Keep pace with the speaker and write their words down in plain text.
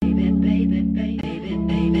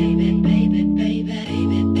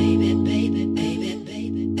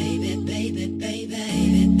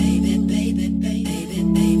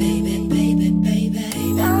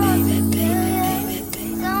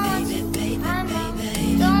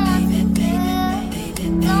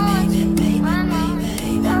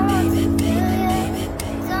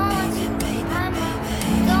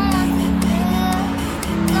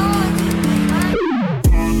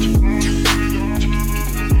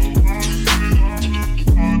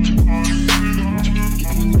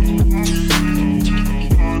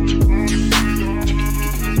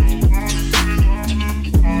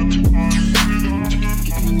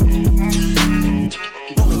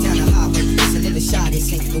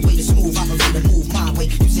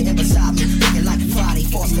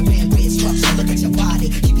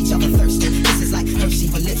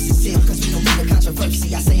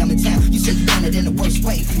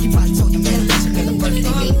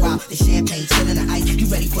the champagne, chillin' the ice. You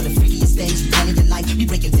ready for the freakiest things you done in your life? You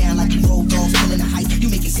break it down like you roll dogs, pulling the height. You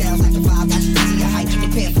make it sound like a vibe, got you to your height.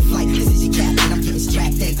 Prepare for flight, this is your captain, I'm getting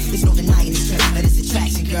strapped in. There's no denying the strength of this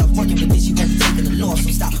attraction, girl. Working with this, you won't be taking the loss.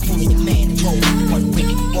 So stop fooling your man and roll one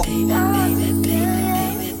wicked walk.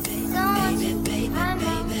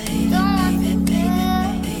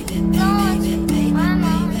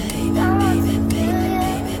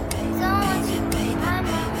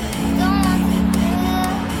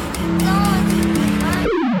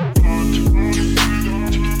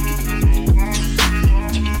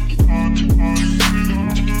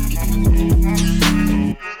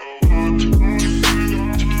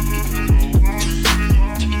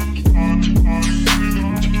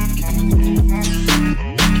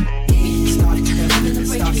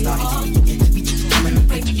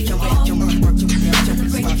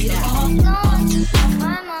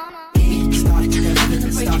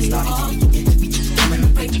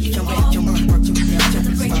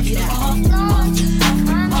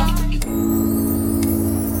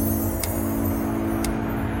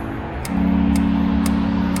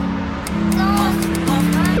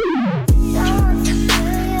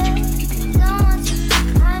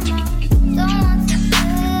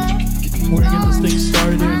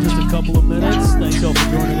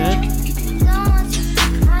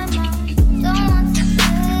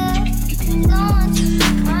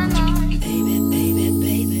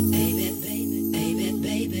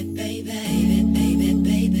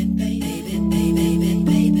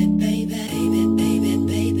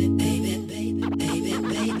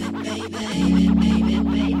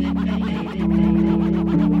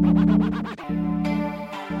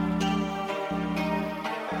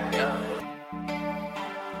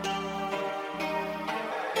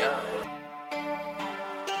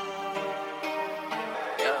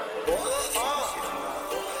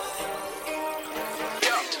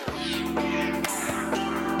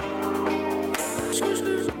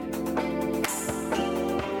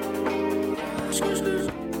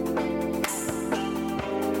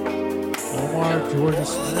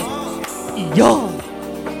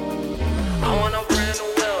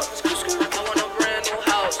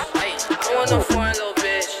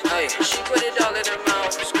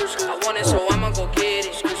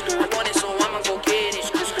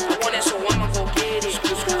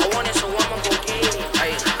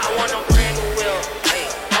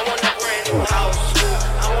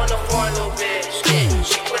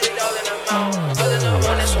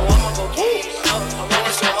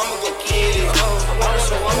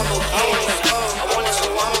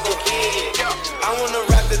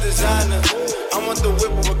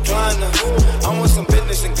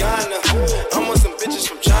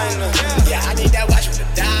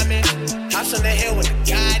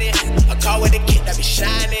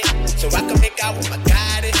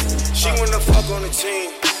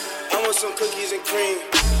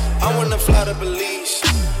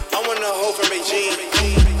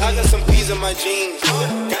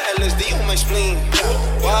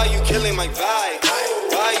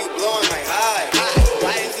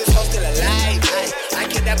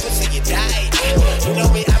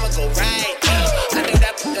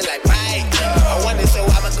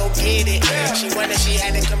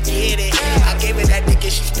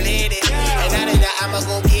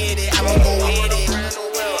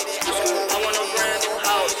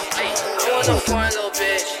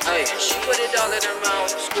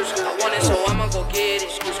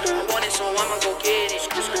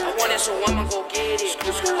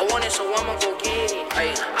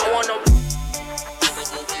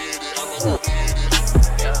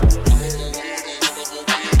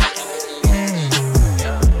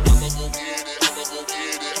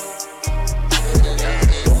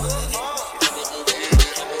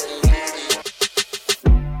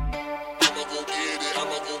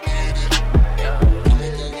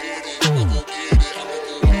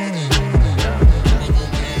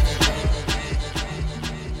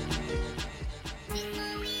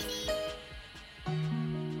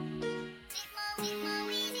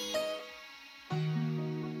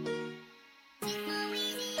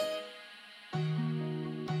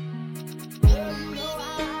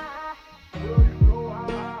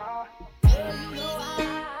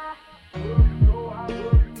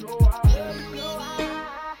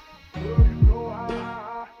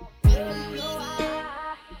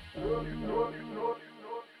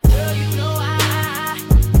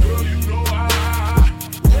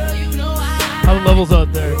 Levels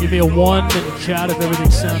out there. Give me a 1 in the chat if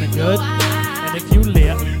everything's sounding good. And if you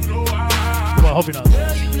well, I hope you're not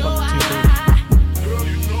there.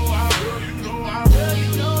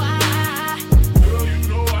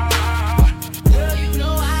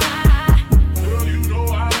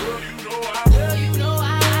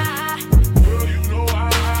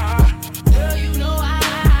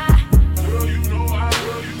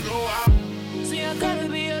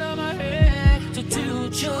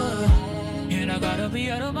 And I gotta be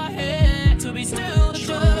out of my head to be still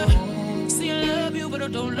sure. See, I love you, but I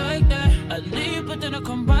don't like that. I leave, but then I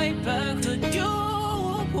come right back to you.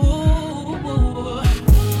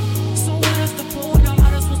 So what is the point? Now how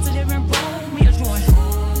am I supposed to live and roll me a joint?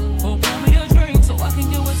 Or pour me a drink so I can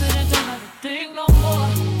get with it and don't have to think no more.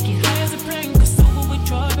 Get high as a plane, cause so what we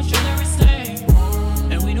try, but you're never staying.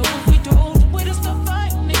 And we know if we don't, we're just not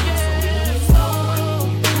fighting again. So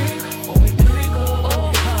we drink, or we drink,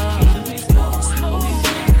 oh high. We smoke, we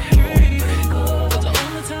drink. Cause the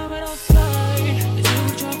only time I don't fight is when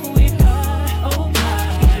we drunk or we high, oh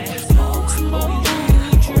my. Smoke,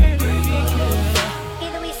 drink, yeah.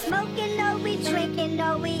 Either we smoking or we drinking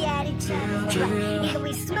or we at each other. Either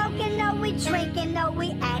we smoking or we drinking or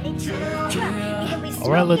we at each other.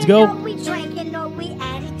 All right, let's go. We drinking or we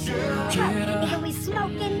at each other. Either we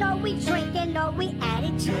smoking or we drinking or we at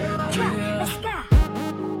each other. Let's go.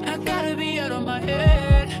 I gotta be out of my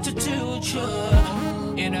head to do true.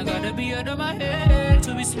 And I gotta be out of my head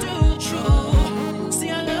to be still true. See,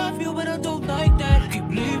 I love you, but I don't like that. Keep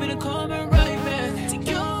leaving and coming right back to you.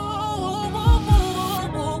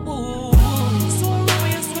 So I rub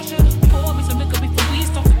me a swisher, pour me some liquor before we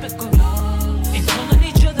start to pick up. And calling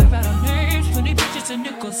each other out on nerves, 20 bitches and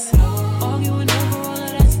nickels. Arguing over all of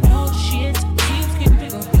that small shit keeps getting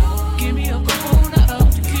bigger. Give me a couple now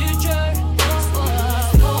to keep track.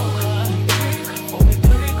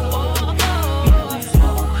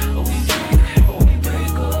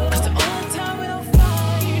 Cause the only time we don't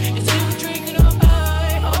fight is when we're drinking all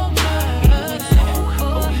high. Oh my.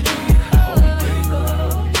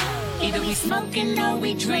 Either we smoking or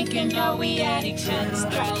we drinking or we at each other's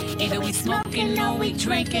throat. Either we smoking or we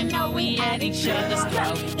drinking or we at each other's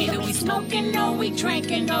throat. Either we smoking or we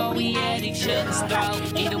drinking or we at each other's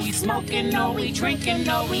throat. Either we smoking or we drinking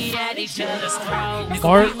or we at each other's throat.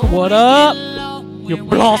 Mark, what up? You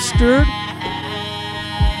bastard.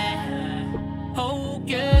 Oh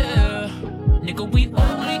yeah, nigga, we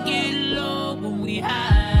only get low when we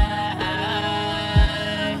high.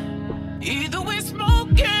 Either we smoking, or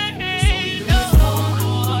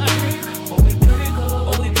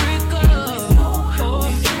we break up.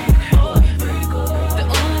 The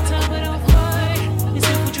only time we don't fight is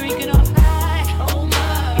if we're drinking or high. Oh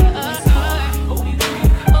my, yeah.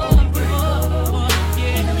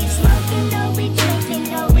 Either we smoking or we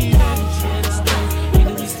drinking or we at each other's throat.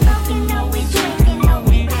 Either we smoking or we drinking or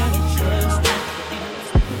we at each other's throat.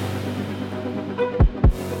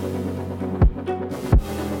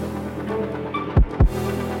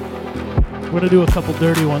 We're gonna do a couple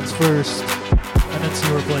dirty ones first, and then see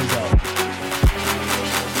where it plays out.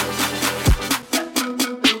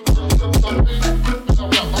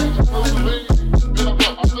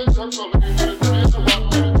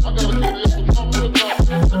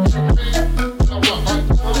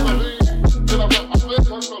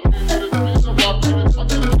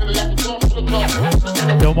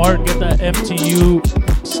 Yo, Martin, get that MTU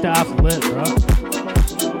staff lit, bro.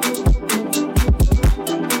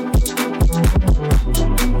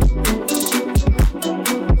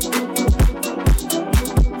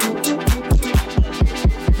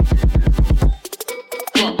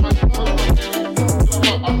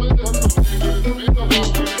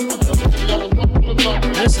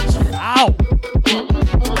 This is foul.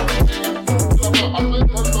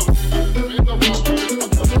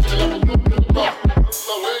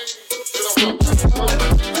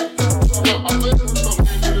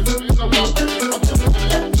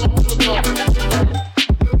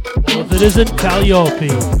 Well, if it isn't Calliope,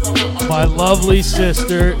 my lovely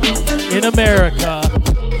sister in America,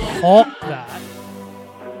 hawk that.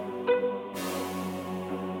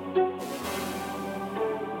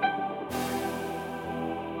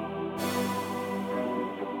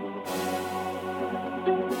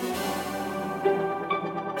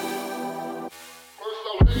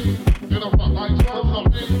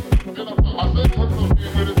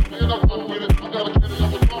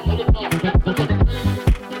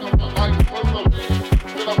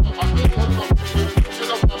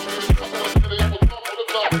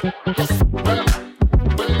 Yes.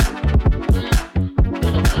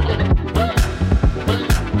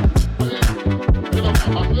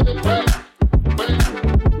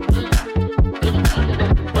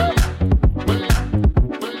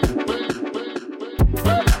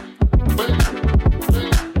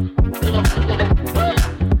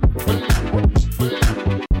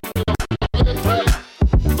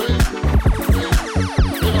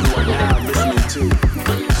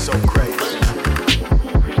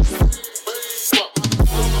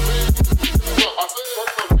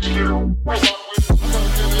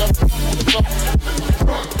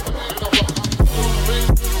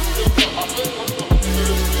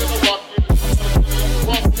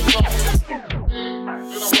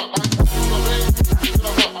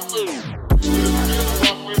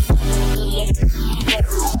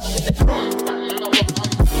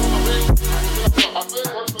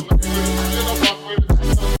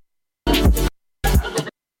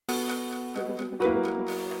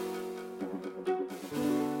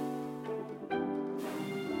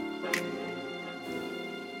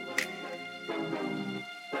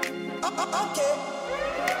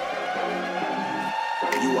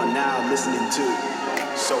 You are now listening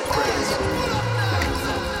to So Crazy.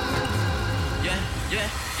 Yeah,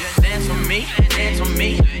 dance on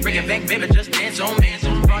me. Bring it back, baby, just dance on me.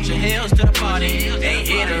 Brought your heels to the party, ain't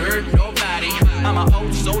here to hurt nobody. I'm a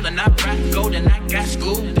old soul and I rock gold and I got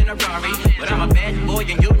schooled in a Rari. But I'm a bad boy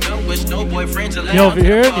and you know it's no boyfriends allowed. Yo, if you're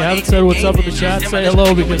here and you haven't said what's up in the chat, say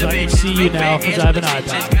hello because I can see you now because I have an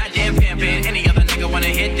iPad. Goddamn pimpin', any other nigga wanna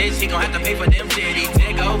hit this, he gon' have to pay for them titties.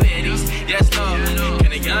 There go bitties, yes Lord.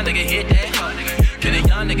 Can a young nigga hit that hoe? Can a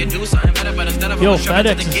young nigga do something better, but instead of Yo,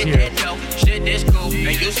 FedEx is here. Shit, this cool,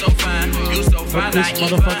 and you so fine, you so fine. This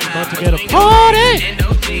motherfucker's about to get a party.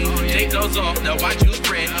 Take those off, now watch you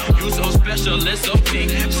spread. You so special, it's so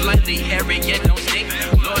pink, slightly hairy yet don't stink.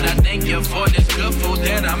 Lord, I thank you for this good food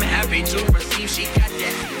that I'm happy to receive. She got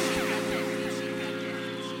that.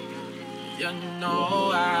 You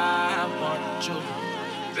know I want you,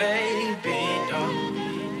 baby, though.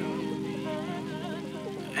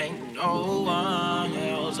 Ain't no one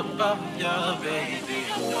else above you, baby,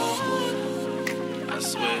 no. I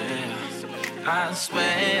swear,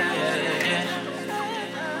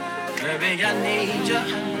 baby, I need you,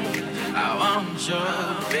 I want you,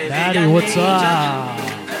 baby, Daddy, what's up?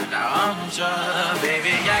 I want you,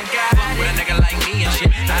 baby, I got it. With a nigga like me and shit,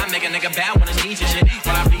 I make a nigga bow when it's needs and shit.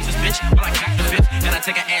 While I please this bitch, while I cock the fifth, and I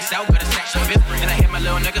take her ass out, got a stash of fifth, and I hit my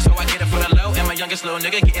little nigga, so I get it for the low, and my youngest little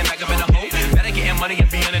nigga getting back up in the hole. Better getting money and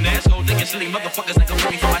being an asshole, thinking silly motherfuckers ain't gon' put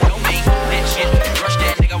me for my domain. That shit, rush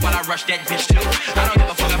that nigga while I rush that bitch too. I don't give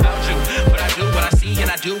a fuck about you, but I do what I see and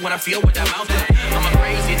I do what I feel with that mouth. I'm a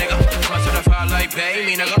crazy nigga, I'm a certified like pay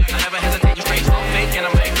me nigga. I never hesitate to straight smoke fake, and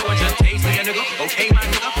I'm like, do it, just taste me a nigga. Okay, my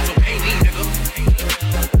nigga, so pay me nigga.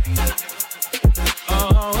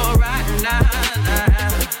 Oh, right now,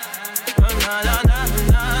 oh, nah.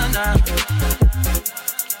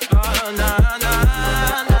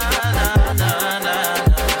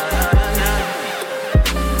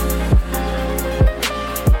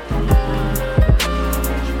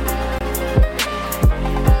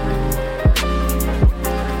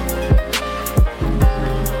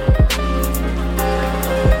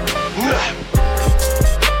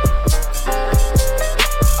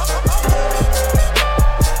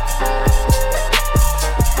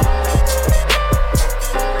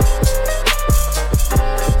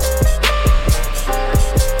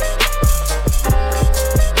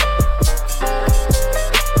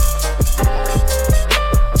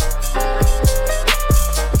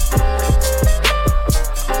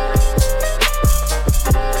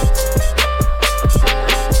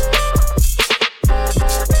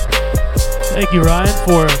 Thank you, Ryan,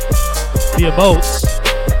 for the emotes,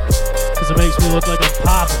 because it makes me look like I'm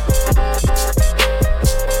popping.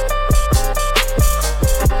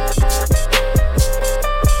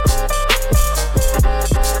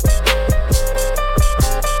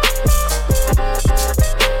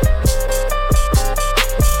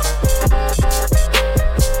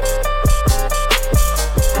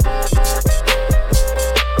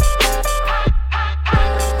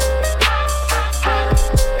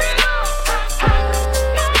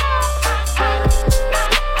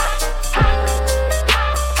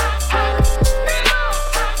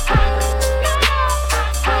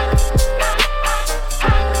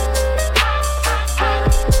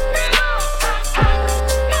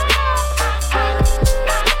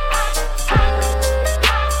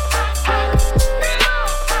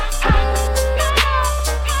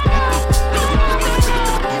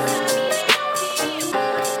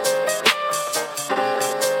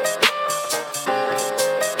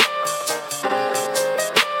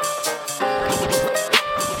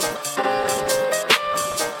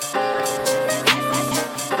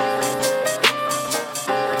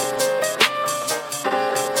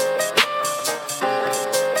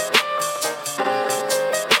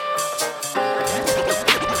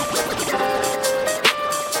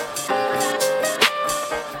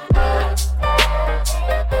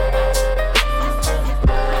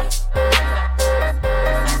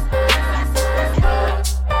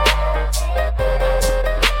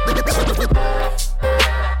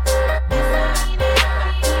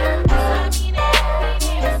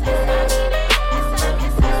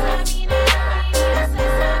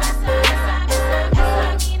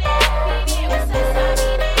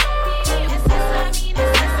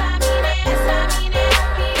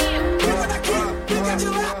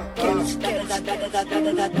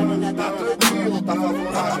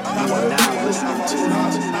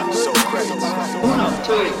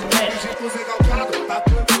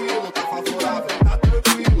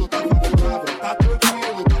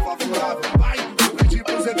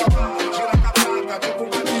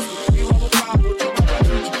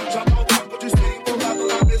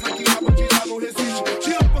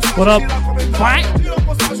 What up? What?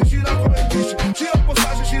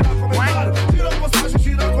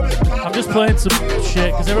 I'm just playing some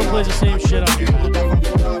shit because everyone plays the same shit on here, man.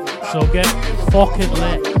 So get fucking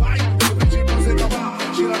lit.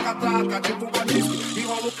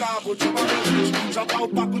 Já tá o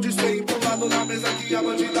papo de ser empurrado na mesa que a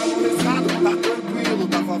bandida no estado. Tá tranquilo,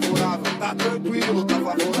 tá favorável. Tá tranquilo, tá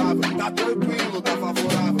favorável. Tá tranquilo, tá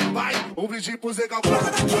favorável. Vai, brinde pro Zé Galvão.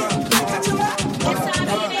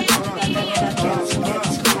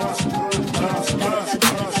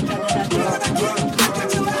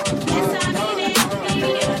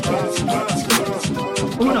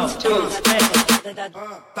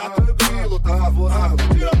 Tá tranquilo, tá favorável.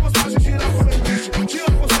 Tira a postagem, tira comentário. Tira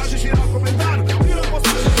a postagem, tira comentário. Tira a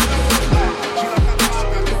postagem, tira comentário. Tira a cataca,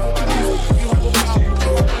 e roubou o cabo.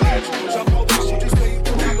 Já voltou de ser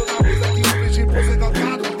empurrado na mesa que o brinde pro Zé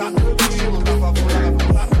Galvão. Tá tranquilo, tá favorável.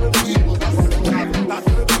 Tá tranquilo, tá favorável. Tá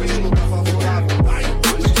tranquilo, tá favorável. Vai,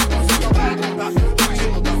 brinde pro Zé Galvão. Tá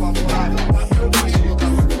tranquilo, tá favorável. Tá tranquilo, tá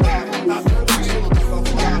favorável. Tá tranquilo, tá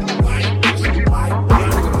favorável. Vai,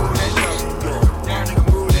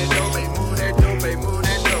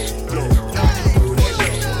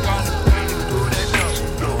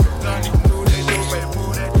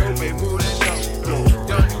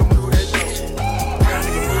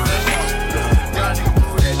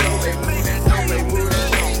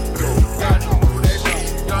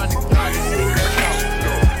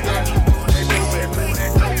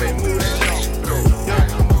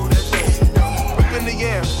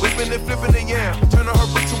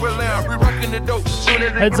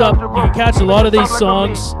 Heads up, you can catch a lot of these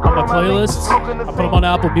songs on my playlists. I put them on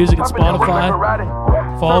Apple Music and Spotify.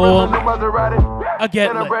 Follow them. I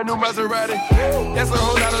get lit. That's a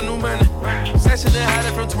whole lot of new money. Session and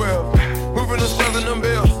hiding from 12. Moving the squares and them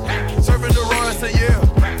bills. Serving the raw and say yeah.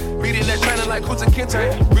 Beating that China like Kuta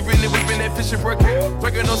Kinte. Whipping that fishing bucket.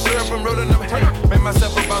 Drinking no syrup and rolling up hay. Make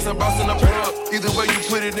myself a boss and bossing up up. Either way you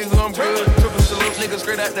put it, nigga, I'm good. Triple salute, nigga,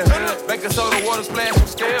 straight out the hood. Baking soda, water splash from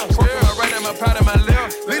scale. I right at my pot and my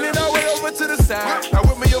left. Leaning all the way over to the side. I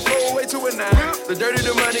whip me your flow away to a 9. The dirty,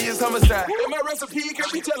 the money is homicide. In my recipe,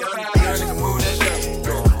 can't be televised. Y'all nigga move that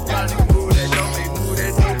dope. Y'all nigga move that dope. Move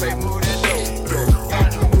that dope, move that dope. Y'all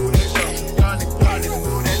nigga move that dope. Y'all nigga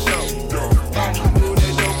move that dope. Y'all nigga move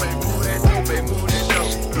that dope, move that dope, move that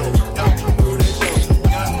dope. Y'all nigga move that dope. Y'all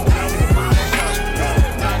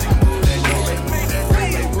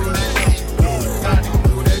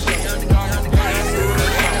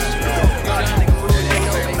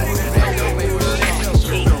move that dope.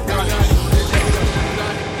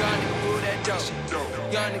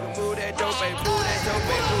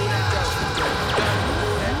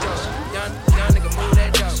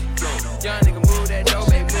 Y'all nigga move that dope,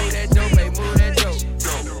 move that dope, move that dope.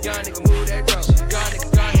 Y'all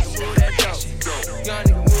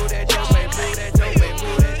nigga move that dope. Y'all nigga move that dope.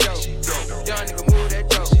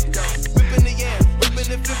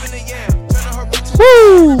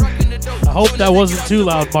 Woo! I hope that wasn't too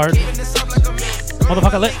loud, Martin.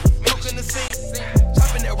 Motherfucker lit.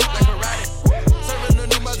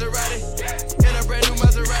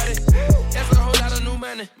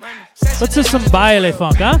 Let's do some baile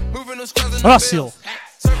funk, huh? Russell.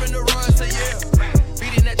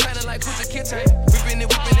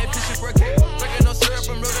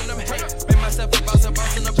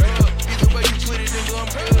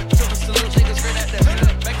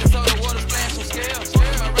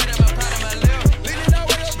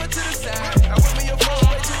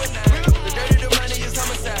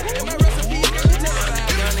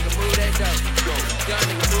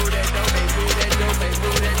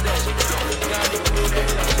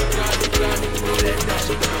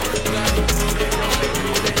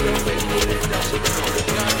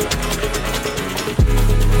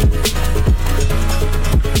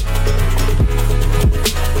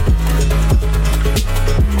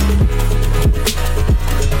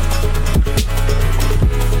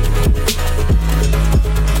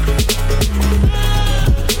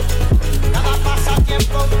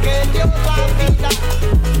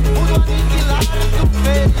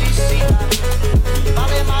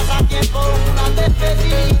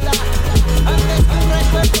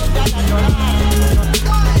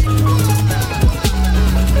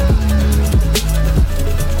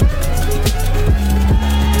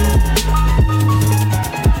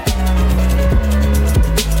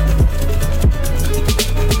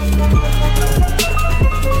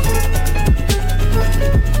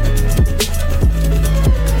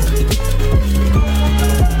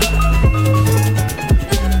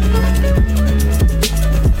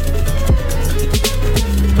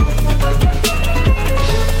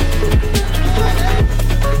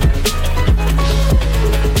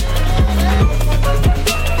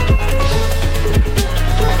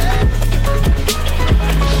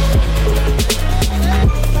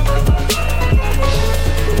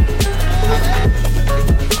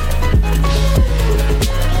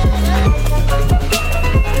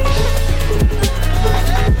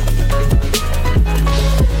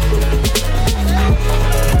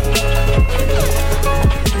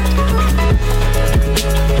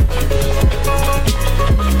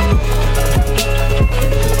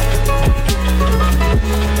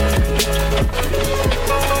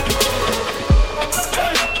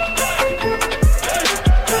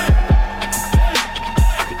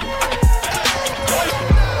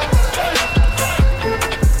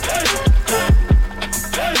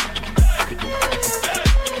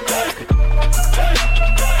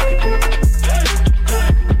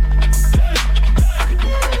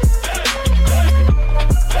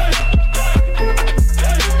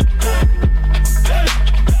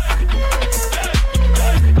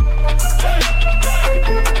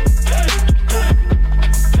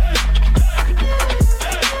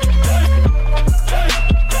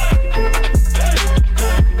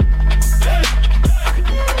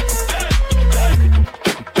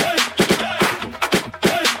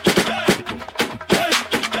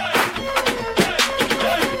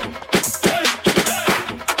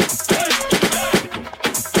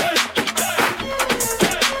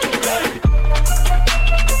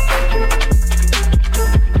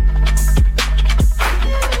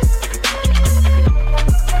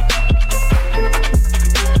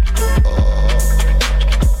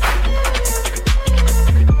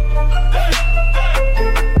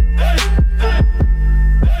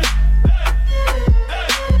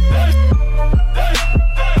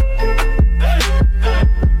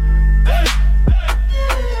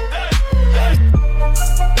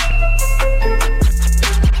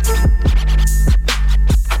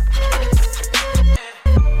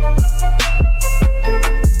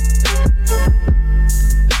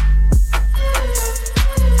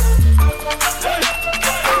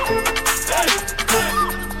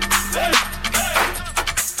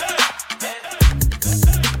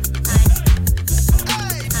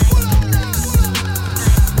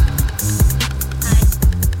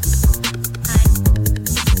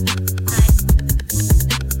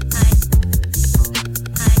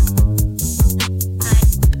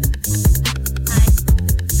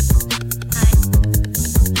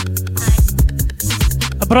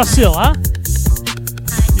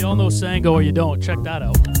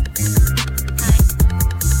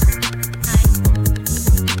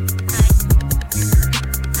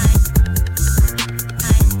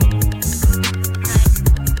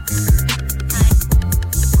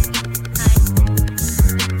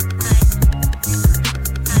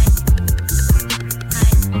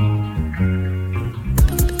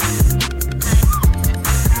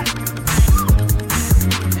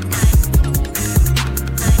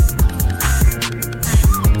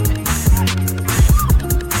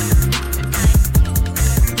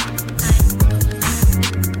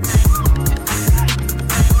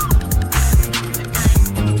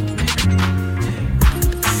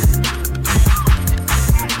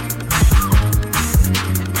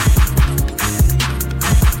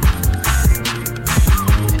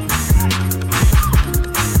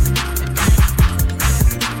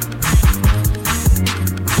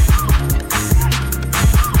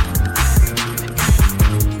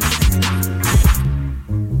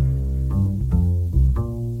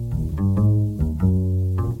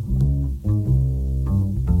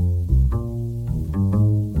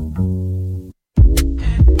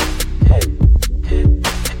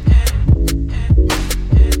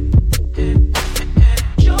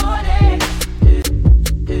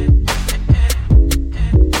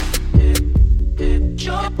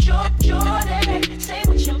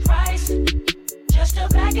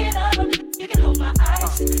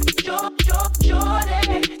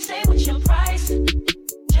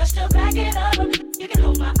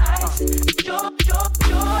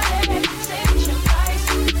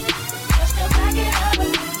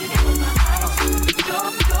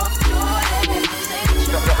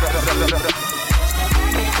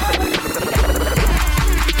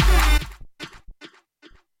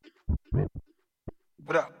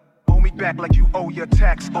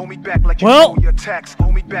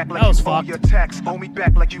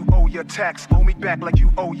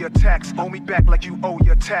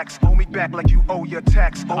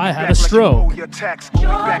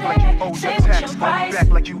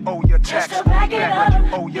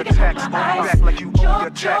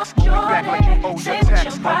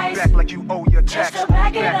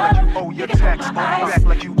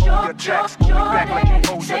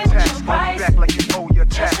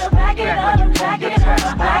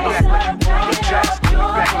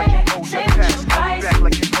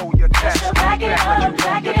 hold your chest. Back it up,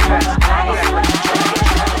 back it up.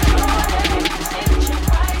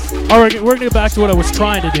 All right, we're gonna get back to what I was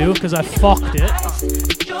trying to do because I fucked it.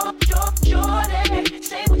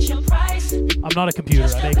 I'm not a computer.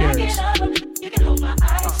 I make errors.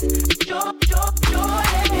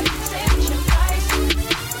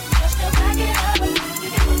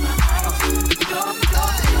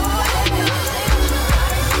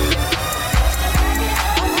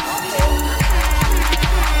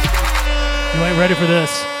 You ain't ready for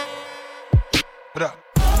this. What up?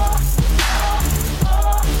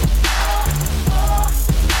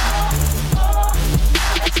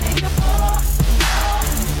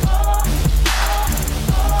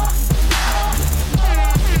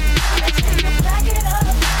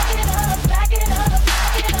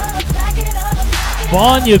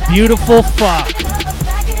 Vaughn, you beautiful fuck.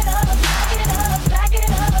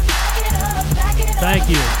 Thank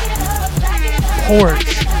you. Porch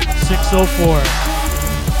 604.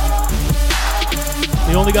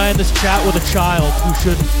 The only guy in this chat with a child who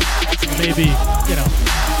should maybe, you know.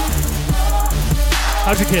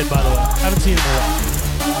 How's your kid, by the way? Haven't seen him in a while.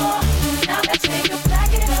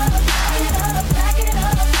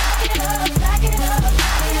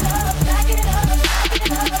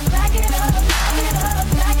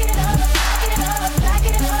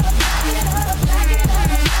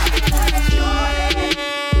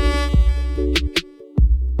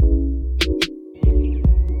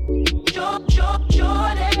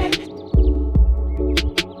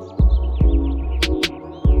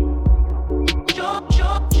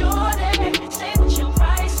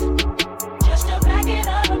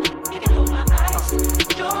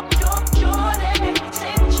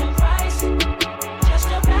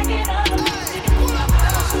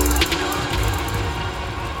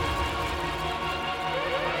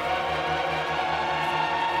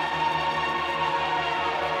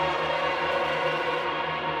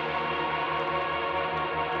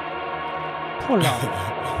 Hold on.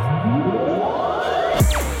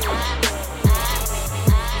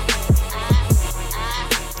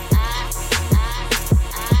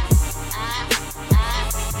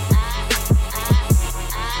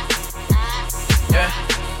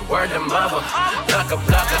 Word to mother, plucker.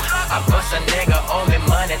 I bust a nigga, owe me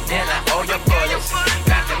money, then I owe your bullets.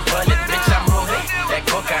 Got them bullets, bitch, I'm moving. That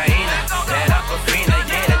coke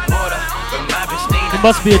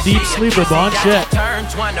must be a deep sleeper, Bon. Shit. Turn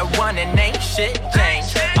 21 and ain't shit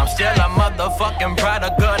changed. I'm still a motherfucking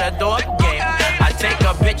product of the dope game. I take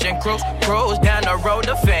a bitch and cruise down the road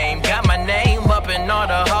to fame. Got my name up and all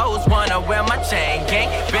the hoes wanna wear my chain. Gang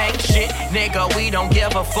bang shit, nigga, we don't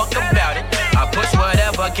give a fuck about it. I push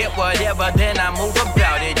whatever, get whatever, then I move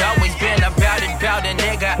about it. Always been about it,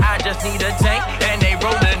 nigga, I just need a tank. And they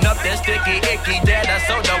rolling up that sticky icky that I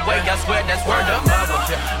sold away. I swear that's word of mother.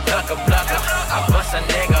 Plucker, I bust a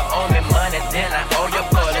nigga, owe me money, then I owe you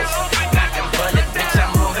bullets. Cock and bullet, bitch, I'm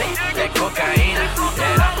moving. That cocaine,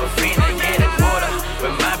 that aquafina, get it water.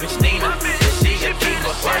 With my bitch Nina, she a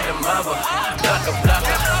keeper, word of mother. Plucker,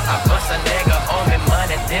 I bust a nigga, owe me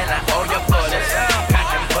money, then I owe you bullets.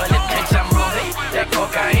 Cock and bullet, bitch, I'm moving. That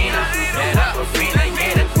cocaine, that aquafina,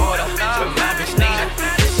 get it water. With my bitch Nina,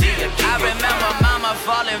 she a keeper. I remember mama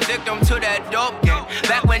falling victim to that dope game.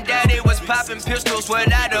 Back when daddy was popping pistols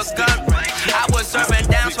without a gun range. I was serving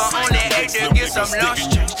downs for only 8 to get some lunch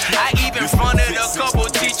change. I even fronted a couple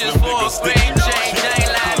teachers for a grade change. I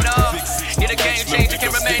ain't lying, no. Get a game change, you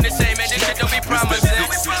can't remain the same, man. This shit don't be promising.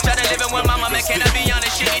 Try to live with mama, man. Can I be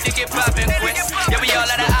honest? Shit need to get poppin' quick. Yeah, we all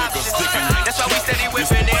out of options. That's why we steady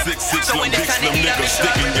whipping it. So when it's time to eat, I be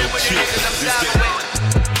sharpening it with the niggas I'm stopping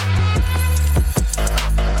with.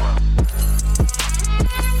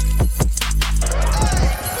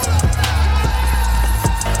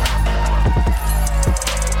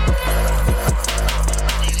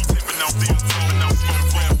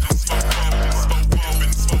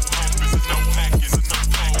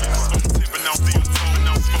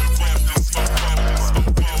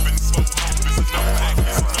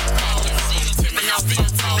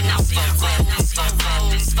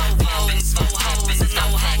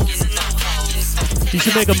 You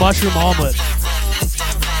should make a mushroom omelet.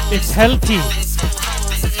 It's healthy.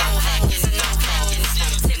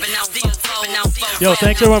 Yo,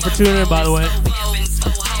 thanks everyone for tuning in, by the way.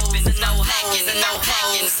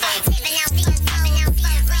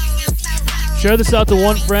 Share this out to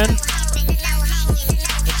one friend.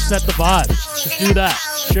 Let's set the vibe. Just do that.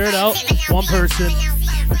 Share it out. One person.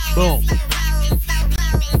 Boom.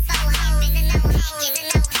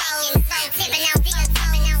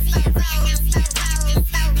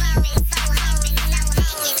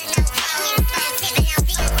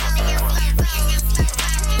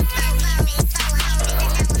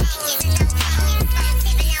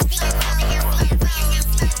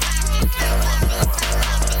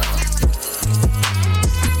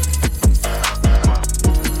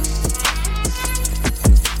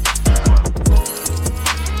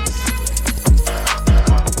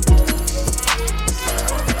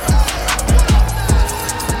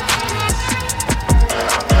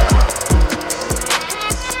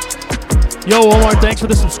 Yo, Omar, thanks for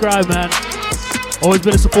the subscribe, man. Always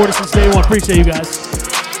been a supporter since day one. Appreciate you guys.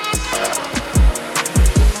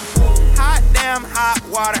 Hot damn, hot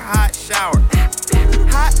water, hot shower.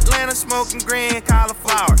 Hot Atlanta smoking green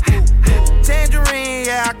cauliflower. Tangerine,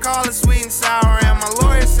 yeah, I call it sweet and sour. And my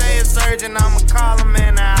lawyer say it's urgent, I'ma call him in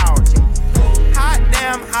an hour. Hot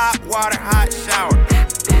damn, hot water, hot shower.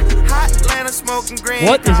 Hot Atlanta smoking green.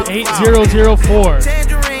 What is 8004?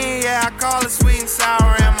 Tangerine, yeah, I call it sweet and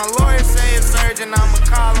sour. And my lawyer say it's urgent, I'ma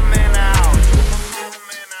call him in an hour.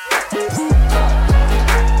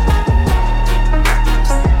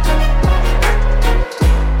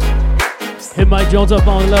 Hit Mike Jones up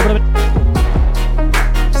on the level of it.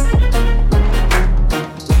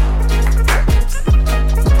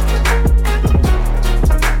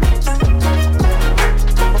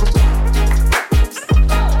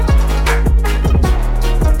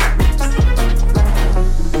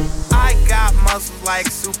 Like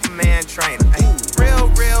Superman trainer, real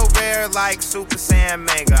rare like Super Saiyan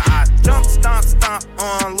Mega. I jump, stomp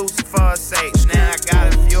on Lucifer's sage. Now I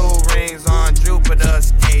got a few rings on Jupiter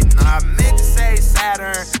skating. I meant to say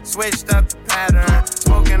Saturn, switched up the pattern.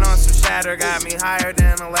 Smoking on some shatter, got me higher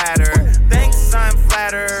than a ladder. Thanks, I'm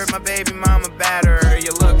flattered, my baby mama batter.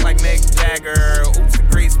 You look like Mick Jagger, oops, a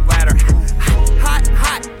grease splatter.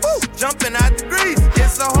 Hot, woo, jumping out the grease.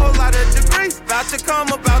 It's a whole lot of degrees, about to come,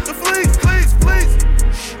 about to fleece. Please,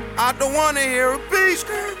 I don't wanna hear a beat.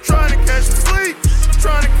 Trying to catch the sleep,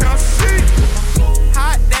 trying to count the sheep.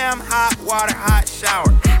 Hot damn, hot water, hot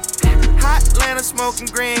shower. Hot Atlanta smoking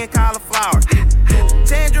green cauliflower.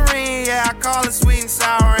 Tangerine, yeah, I call it sweet and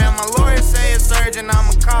sour. And my lawyer say it's urgent,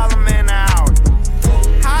 I'ma call him in an hour.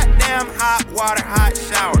 Hot damn, hot water, hot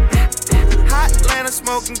shower. Hot Atlanta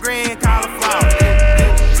smoking green cauliflower.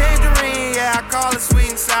 Tangerine, yeah, I call it sweet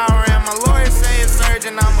and sour. And my lawyer say it's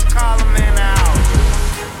urgent, I'ma call him in an hour.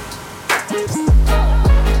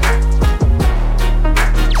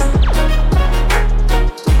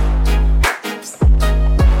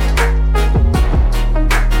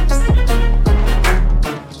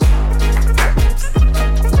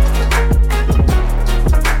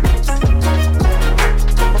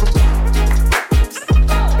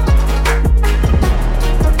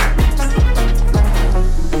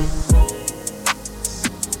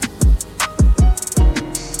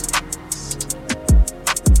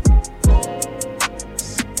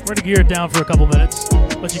 gear it down for a couple minutes.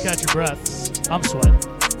 Let you catch your breath. I'm sweating.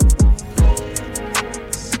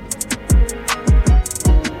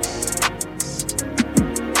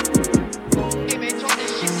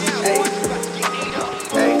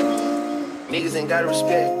 Niggas ain't gotta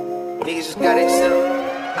respect, niggas just gotta accept.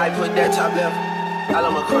 I put that top level, I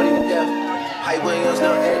love my Cardi to death. Hype Williams,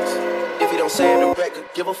 no X. If you don't say it, the record,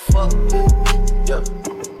 give a fuck. Yeah,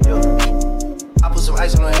 yeah. I put some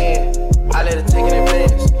ice on her hand, I let her take it in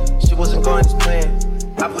advance. She wasn't going as planned,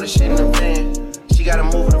 I put her shit in the van. She gotta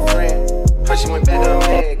move with a friend, but she went back to her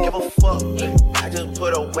man. Give a fuck. I just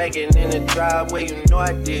put a wagon in the driveway, you know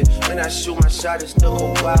I did. When I shoot my shot, it's still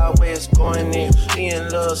go wild way it's going in. Me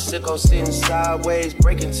and Lil Sicko sitting sideways,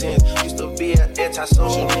 breaking tents. Used to be an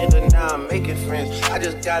antisocial nigga, now I'm making friends. I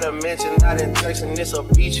just got a mansion out in Turks and it's a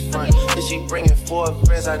beachfront. If she bringing 4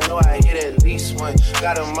 friends, I know I hit at least one.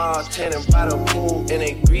 Got them all tanning by the pool and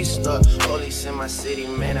they greased up. Police in my city,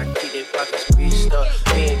 man, I keep their pockets greased up.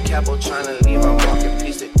 Me and Capo trying to leave my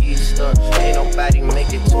marketplace to Easter. Ain't nobody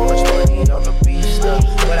making too much money on the beach stuff.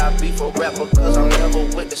 But I be for rapper cause I'm never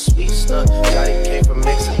with the sweet stuff. Shawty came from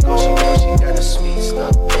Mexico, she know she got the sweet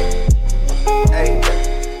stuff. Hey,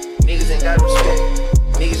 niggas ain't got respect,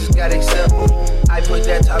 niggas just gotta accept. I put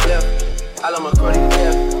that top left, I love my Cardi to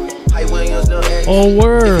death. Hype Williams, Lil X. Oh,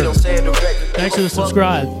 word. Record, Thanks for the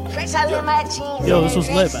subscribe. Yo, this was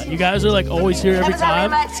lit, man. You guys are like always here every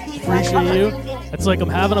time. Appreciate you. It's like I'm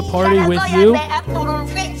having a party with you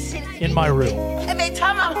in my room. Every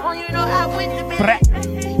time I'm home, you know I win the bill.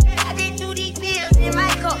 I did do these bills in my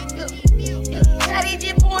cup. I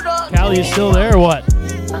did Bulldog. Callie, you still there or what?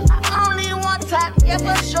 Only one time, yeah,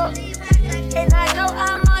 for sure. And I know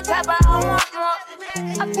I'm on top, but I want more.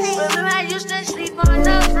 Remember I used to sleep on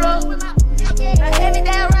the floor. Now every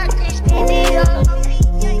day I rock this video.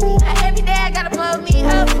 Now every day I gotta put me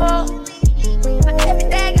up for. Now every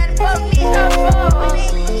day I gotta put me up for.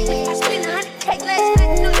 I spent 100K last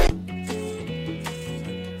night.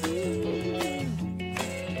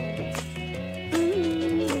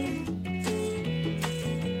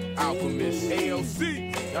 Alchemist, AOC,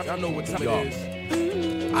 y'all know what time it is.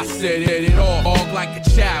 I said it all, like a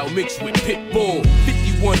child mixed with pit bull.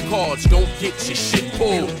 51 cards, don't get your shit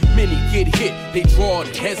pulled. Many get hit, they draw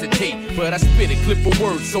and hesitate. But I spit a clip of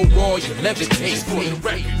words so raw you levitate.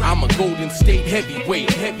 I'm a Golden State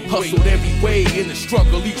heavyweight, hustled every way in the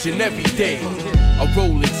struggle each and every day. A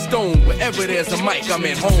rolling stone, wherever there's a mic, I'm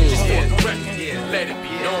at home. Let it be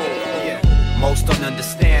known. Most don't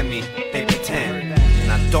understand me, they pretend.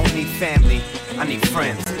 And I don't need family, I need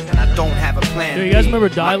friends. And I don't have a plan. Yo, you guys remember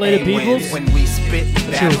Dilated Peoples? When we spit,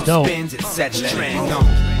 that battle spins, it sets trend.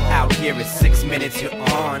 Out here it's 6 minutes, you're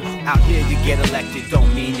on. Out here you get elected,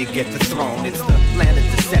 don't mean you get the throne. It's the land of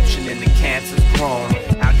deception and the cancer's grown.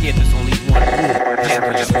 Out here there's only one rule,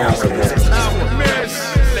 handle your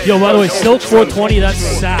Yo, by the way, Silk 420, that's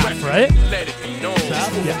Saf, right?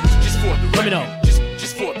 Saf? Yeah. Let me know.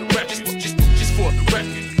 Just for the record,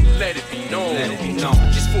 let it be known. Let it be known.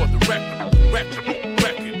 Just for the record, let it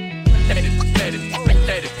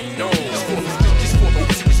be known.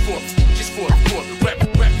 Just for the record,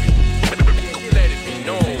 let it be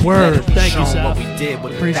known. Word, thank you, Saf. What we did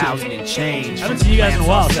with Appreciate 1,000 and change. I haven't seen you guys in a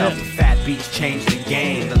while, The Fat Beats changed the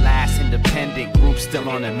game. The last independent group still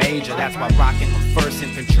on a major. That's why rocking from first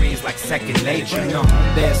infantry is like second nature. No,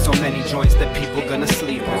 there's so many joints that people gonna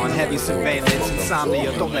sleep on. Heavy surveillance,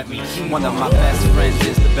 insomnia, don't let me keep. One of my best friends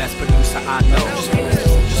is the best producer I know. Just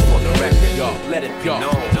for the record, yo, let it be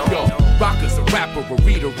known. Rocker's a rapper, a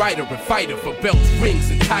reader, writer, and fighter for belts, rings,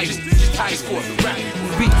 and titles. Just for the record.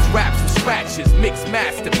 Beats, raps, and scratches, mix,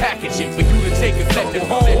 master, package it for you to take and send it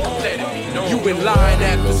home. Let it be known. You in line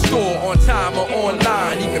at the store, on time or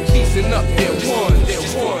online, even piecing up their one.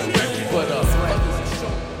 But others are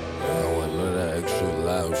showing. I don't want none of that extra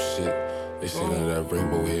loud shit. They see none of that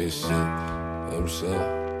rainbow hair shit. You know what I'm saying?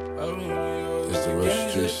 It's the real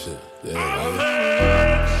street shit. Yeah, man.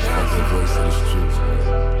 Like the voice of the streets,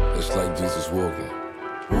 man. It's like Jesus walking.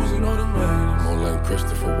 Oozing on the mains. More like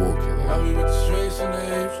Christopher walking. I be with the straights and the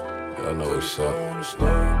apes. Y'all know what's up. On the stone.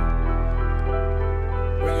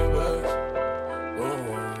 Bringing bags.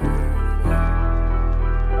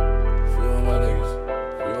 Free all my niggas.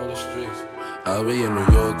 Free all the streets. I'll be in New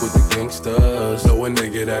York with the gangsters. Know a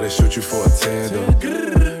nigga that'll shoot you for a tandem.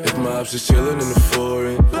 If my ops is chillin' in the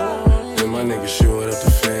foreign, then my nigga shootin' up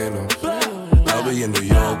the phantom. I'll be in New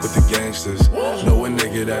York with the gangsters. Know a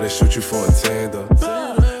nigga that'll shoot you for a tandem.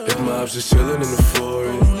 If my ops is chillin' in the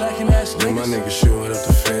foreign, then my nigga shootin' up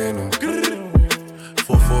the phantom.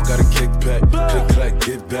 4-4, got a kickback. Click, clack,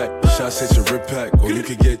 get back. Shots hit your rip pack, or you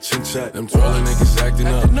could get chin chat. Them twirling niggas acting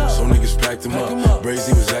up, so niggas packed them up.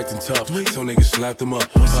 Brazy was acting tough, so niggas slapped them up.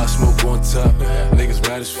 Pop smoke on top, niggas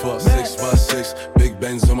mad as fuck. 6x6, big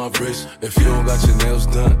Benz on my wrist. If you don't got your nails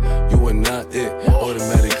done, you are not it.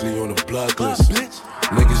 Automatically on the block list.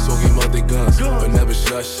 Niggas talking about their guns, but never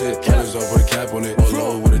shot shit. Killers off with a cap on it, or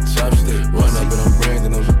low with a chopstick. Run up and I'm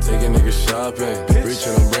branding them, taking niggas shopping.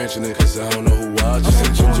 Reaching, I'm branching it, cause I don't know who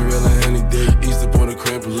watching. Ginger ale and any day, east up on the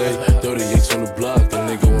creme brulee. 38s on the block, the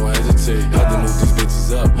nigga won't hesitate. Had to move these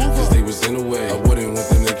bitches up, cause they was in the way. I wouldn't want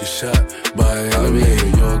them niggas shot by an enemy.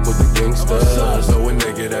 New York with the gangsters, so a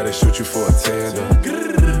nigga that'll shoot you for a tandem.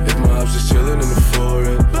 If my ops is chillin' in the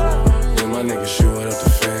foreign, then my niggas shootin' up the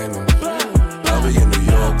phantom. I'll be in New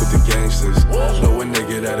York with the gangsters, know a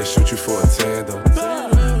nigga that'll shoot you for a tandem.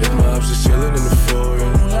 If my ops is chillin' in the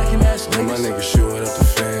foreign, then my niggas shootin' up the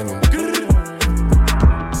phantom.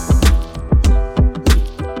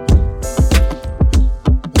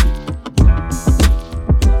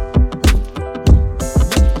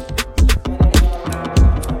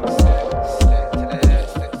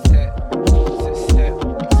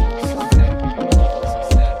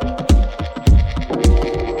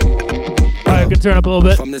 Turn up a little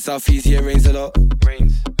bit. From the southeast, yeah, it rains a lot.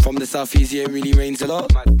 From the southeast, yeah, it really rains a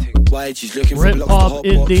lot. Why she's looking for blocks to hot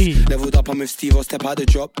box. Leveled up, I'm with Steve, I'll step out the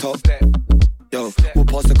drop top. Yo, we'll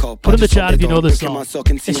pass the cop. Put in the chat if you know this song.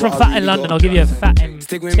 It's from Fat in London. I'll give you a Fat in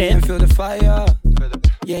Stick with me and feel the fire.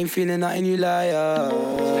 You ain't feeling nothing, you liar.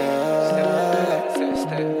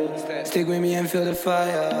 Stick with me and feel the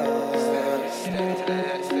fire.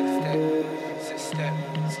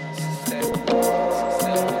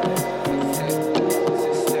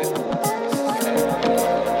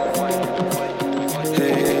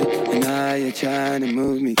 You're trying to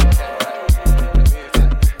move me.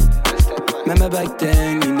 Remember back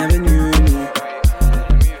then, you never knew me.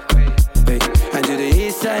 Hey, and to the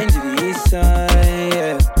east side,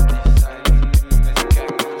 yeah.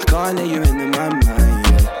 I can't let you into my mind,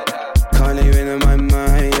 yeah. Can't let you into my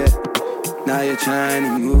mind, yeah. Now you're trying to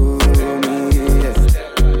move me, yeah.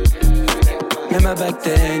 Remember back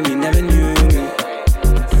then, you never knew me.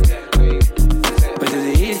 But to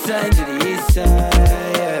the east side, yeah.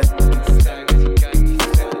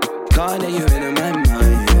 Can't let you into my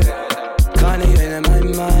mind, yeah. Can't let you into my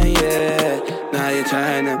mind, yeah. Now you're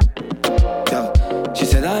trying to, yo. She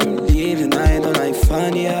said I'm leaving, I don't like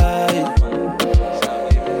funny eyes.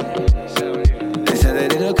 They said I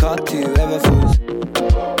did look up to you, ever fools.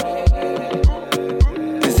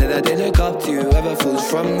 They said I did look up to you, ever fools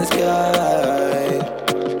from the sky.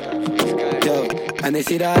 Yo, and they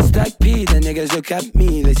see that I stack P, the niggas look at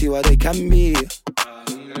me, they see what they can be.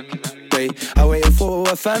 I waited for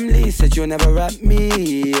a family, said you'll never rap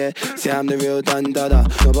me, yeah. Say I'm the real dun-dada,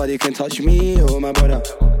 nobody can touch me, oh my brother.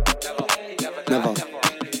 Never.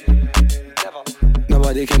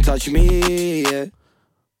 Nobody can touch me, yeah.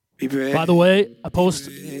 By the way, I post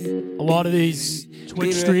a lot of these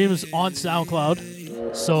Twitch streams on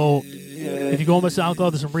SoundCloud, so if you go on my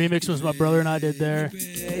SoundCloud, there's some remixes my brother and I did there.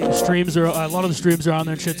 The streams are a lot of the streams are on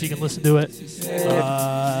there and shit, so you can listen to it.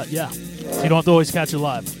 Yeah, so you don't have to always catch it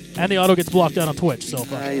live. And the auto gets blocked out on Twitch, so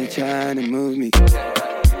Now you're trying to move me.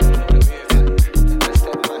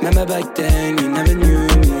 Remember back then, you never knew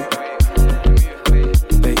me.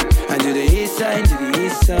 Hey, and to the east side,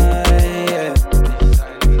 yeah.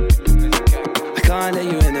 I can't let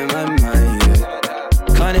you into my mind, yeah.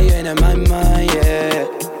 Can't let you into my mind, yeah.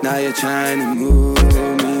 Now you're trying to move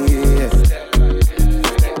me, yeah.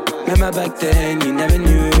 Remember back then, you never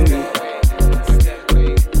knew me.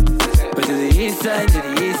 But to the east side,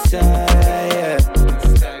 yeah.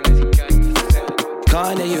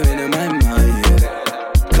 Can't let you into my mind, yeah.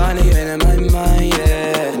 Can't let you into my mind,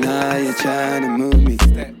 yeah. Now you're trying to move me.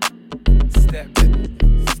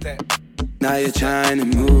 Now you're trying to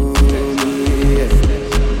move me, yeah.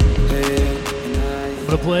 I'm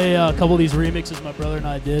gonna play a couple of these remixes my brother and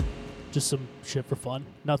I did. Just some shit for fun.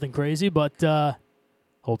 Nothing crazy, but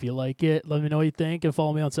hope you like it. Let me know what you think and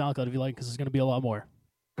follow me on SoundCloud if you like, because there's gonna be a lot more.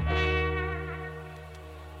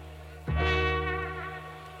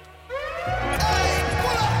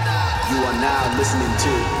 You are now listening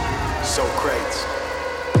to So Crates.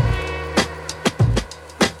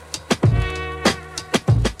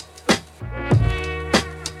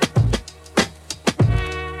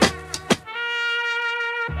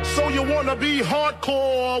 So you wanna be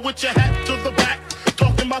hardcore with your hat to the back,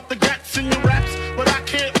 talking about the gats in your raps, but I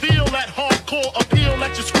can't feel that hardcore appeal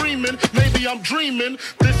that you're screaming. Maybe I'm dreaming.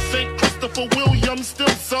 This ain't Christopher Williams, still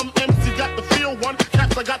some MC got the feel real one.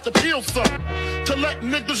 Caps, I got the peel, son. To let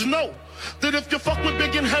niggas know that if you fuck with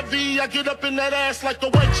big and heavy, I get up in that ass like the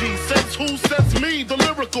wedgie. Says who, says me, the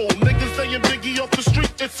lyrical. Niggas saying Biggie off the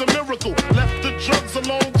street, it's a miracle. Left the drugs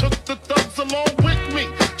alone, took the thugs along with me.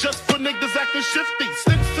 Just for niggas acting shifty.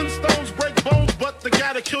 Sticks and stones break bones, but they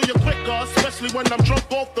gotta kill you quicker. Especially when I'm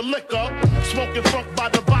drunk off the liquor. Smoking funk by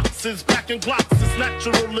the boxes, packing glocks. It's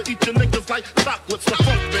natural to eat your niggas like chocolates. The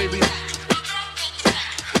funk, baby.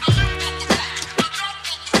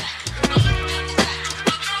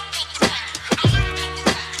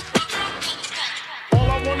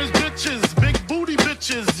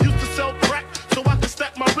 Used to sell crack so I could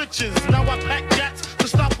stack my riches. Now I pack gats to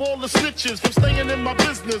stop all the snitches from staying in my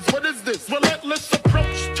business. What is this? Relentless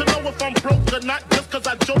approach to know if I'm broke or not. Just cause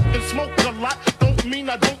I joke and smoke a lot don't mean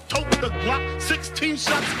I don't tote the Glock. 16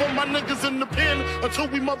 shots for my niggas in the pen until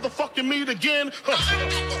we motherfucking meet again.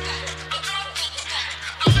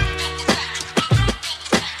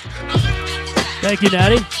 Thank you,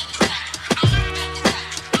 Natty.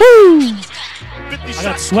 Woo! I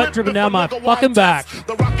got sweat dripping down my fucking back.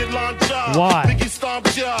 Why?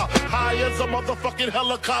 High as a motherfucking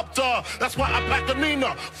helicopter. That's why I pack a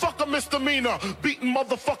Nina. Fuck a misdemeanor. Beating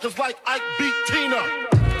motherfuckers like Ike beat Tina.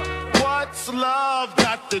 What's love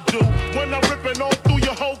got to do when I'm ripping all through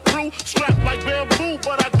your whole crew? Strapped like bamboo,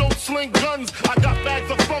 but I don't sling guns. I got bags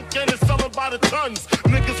of funk and it's selling by the tons.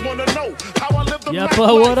 Niggas wanna know how I live the life.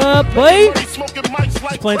 Yeah, what up, boy? Just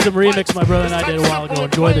playing some remix my brother and I did a while ago.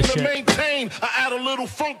 Enjoy this shit. I add a little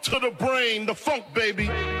funk to the brain. The funk, baby.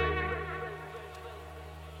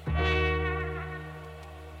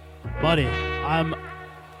 Buddy, I'm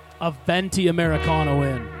a venti Americano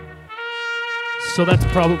in. So that's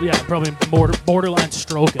probably borderline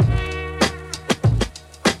stroking. You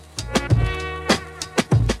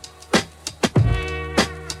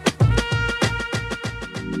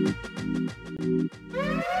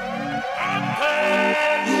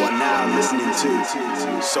are now listening to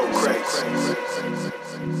So Crazy.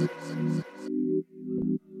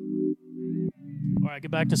 All right,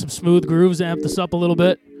 get back to some smooth grooves, amp this up a little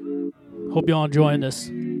bit. Hope y'all enjoying this.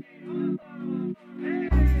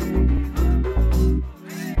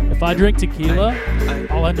 If I drink tequila,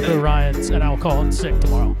 I'll end up at Ryan's and I'll call in sick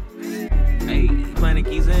tomorrow. Hey, Planet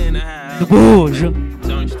Keys in the house. The Bouge.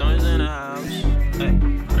 Tony Stones in the house. Hey,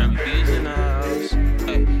 Grammy Beats in the house.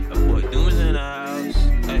 Hey, a boy Doom's in the house.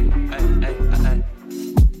 Hey.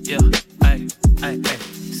 Yeah, hey.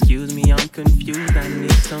 Excuse me, I'm confused. I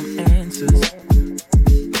need some answers.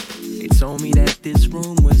 They told me that this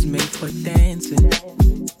room was made for dancing.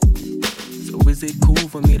 So is it cool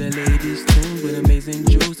for me to lay these tunes with amazing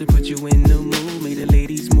juice to put you in the mood? Make the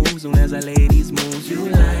ladies move soon as I lay these moves. You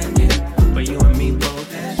like it, but you and me both.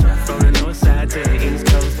 From the north side to the east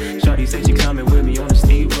coast. Shorty said she coming with me on the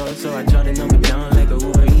steep road, so I jot the number down like a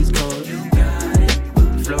Uber East Coast. You got it,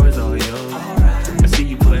 the floor is all yours. I see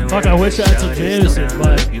you putting. Fuck, I wish I had some Jameson,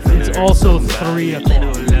 but it's also 3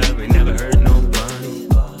 o'clock.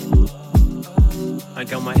 I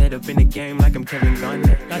got my head up in the game like I'm Kevin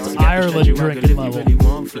Garnett. That's Ireland drinking level. Really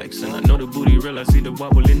want flex, and I know the booty real. I see the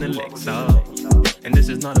wobble in the legs. And this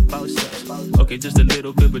is not about sex. Okay, just a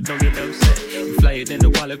little bit, but don't get upset. You fly it in the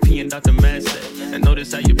wallet, peeing out the mad set. And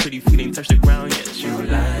notice how your pretty feet ain't touched the ground yet. You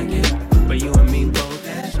like it, but you and me both.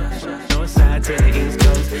 North side to the east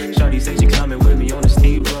coast. Shorty say she coming with me on the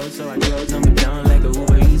steep road, so I go tumble down like a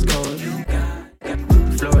Uber East Coast. The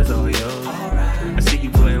floor is all yours. I see you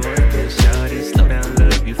putting work in, shorty. Slow down,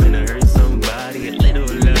 love, you finna hurt somebody. A little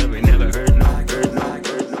love ain't never hurt no.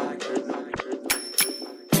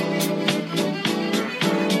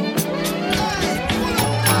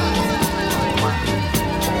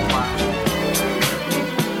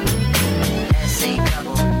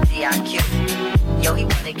 Yo, he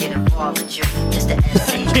wanna get involved with you. It's the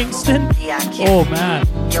SC Kingston? Oh man.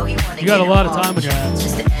 Yo, he wanna you got a lot of time on your hands.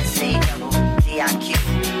 It's the SC-DIQ.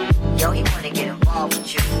 Yo, he wanna get involved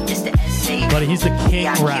with you. It's the SC. Buddy, he's the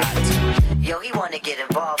king rat. Yo, he wanna get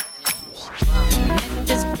involved.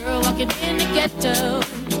 This girl walking in the ghetto,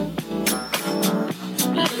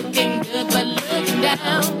 looking good but looking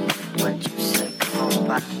down. What you say? Come on,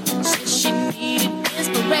 pop. Said she needed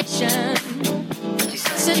inspiration.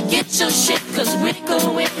 Said get your shit, cause we're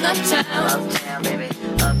going uptown. Uptown, baby,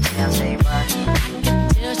 uptown, say what? I could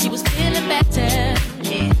tell she was feeling better.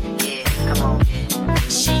 Yeah, come on, yeah.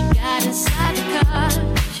 She got inside the car.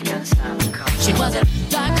 She was a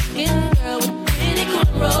dark-skinned girl with pretty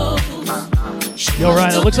cornrows. Yo,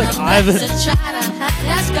 Ryan, it looks like Ivan.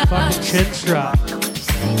 Fucking chin strap.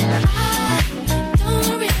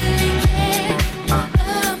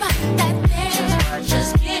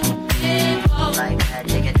 Like that,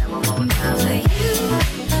 take it down one more time, say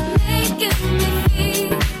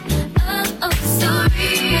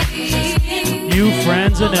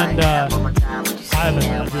Tenzin and Ivan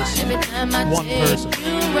are just one person.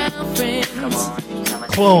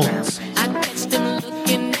 Clones. I catch them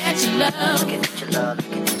looking at your love.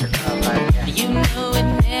 You know it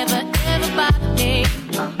never ever bothered me,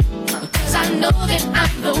 'cause I know that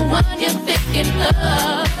I'm the one you're thinking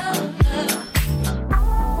of.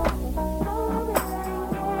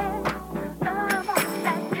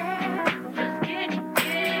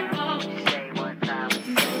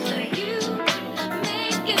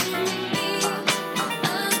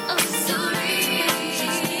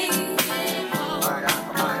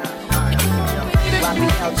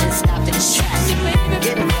 Just stop in this track.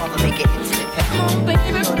 Get involved and make it intimate, pal.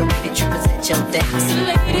 You know the way that you present your things.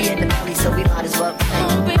 We in the valley, so we might as well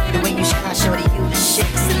play. The way you shine, shorty, you the shit.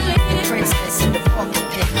 The princess in the Falcon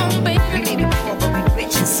pit. We may be poor, but we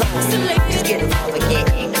rich in soul. Just get involved and get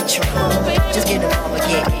in control. Just get involved and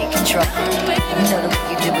get in control. You know the way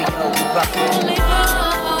you do it, yo, we rock.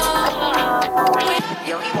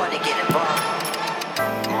 Yo, he wanna get involved.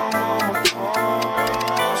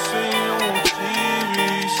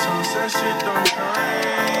 That shit don't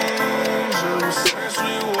change. Ever since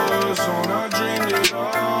we was on, I dreamed it all.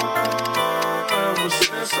 Ever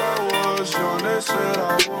since I was young, they said I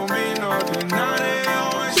won't be nothing. Now they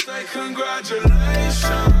always say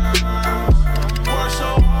congratulations. Work so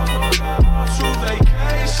hard to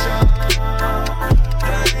vacation.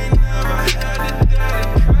 They ain't never had the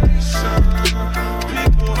dedication.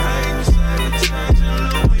 People hate and say we changing,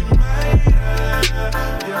 look, we made it.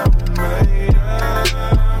 Yeah, we made it.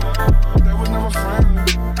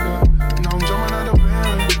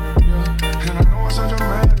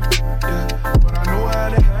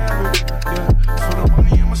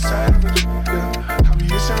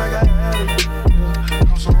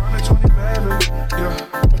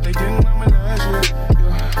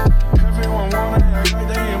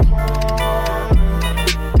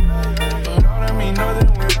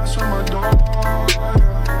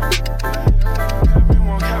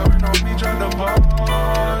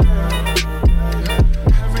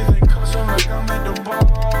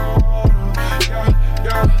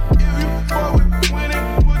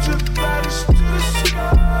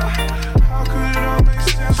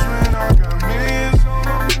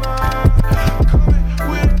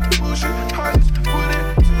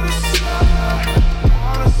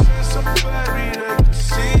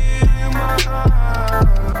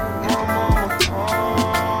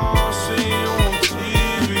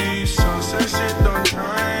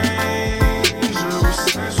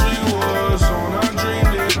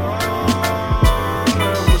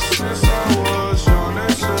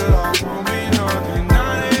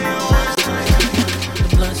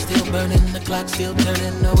 Still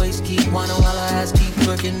turning the waist, keep whining while I ass keep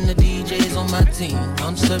working the DJs on my team.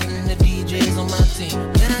 I'm serving the DJs on my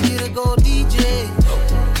team. Can I get a go DJ?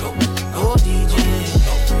 Go DJ.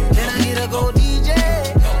 Can I get a go DJ?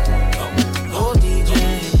 Go DJ.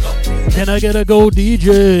 Can I get a go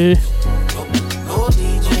DJ? Go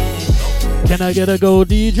DJ. Can I get a go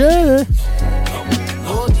DJ?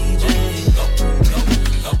 Go DJ.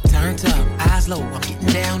 Turned up, eyes low, I'm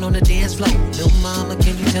getting down on the dance floor. Little mama,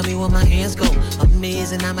 can you tell me where my hands go?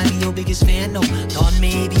 Amazing, I might be your biggest fan, no. Thought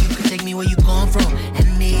maybe you could take me where you come from, and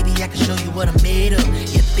maybe I can show you what I'm made of.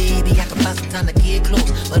 Yeah, baby, I can find some time to get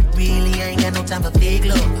close, but really I ain't got no time for fake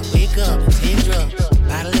love. I wake up and take drugs,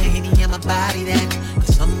 bottle of Henny in my body that.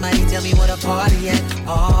 Could somebody tell me what a party at?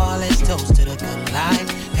 Oh, let's toast to the good life.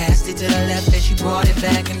 Passed it to the left and she brought it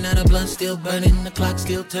back. Another blunt still burning, the clock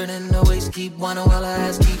still turning. The waist keep whining while her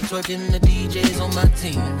ass keep twerking. The DJs on my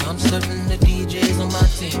team, I'm serving the DJs on my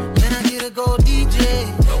team. Can I get a go DJ?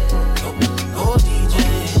 Go DJ.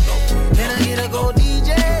 Can I get a go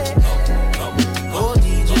DJ? Go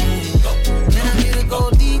DJ. Can I get a go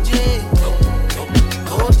DJ?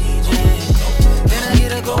 Go DJ. Can I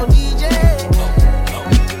get a go DJ?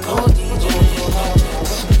 Go DJ.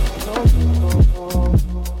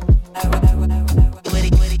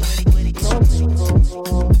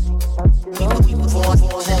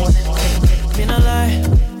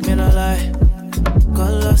 Me no lie,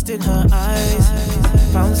 got lost in her eyes.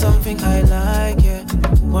 Found something I like, yeah.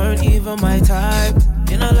 Weren't even my type.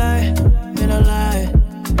 Me no lie.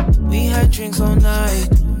 We had drinks all night.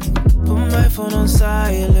 Put my phone on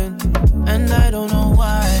silent, and I don't know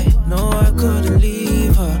why. No, I couldn't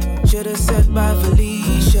leave her. Should've said bye,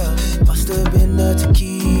 Felicia. Must have been the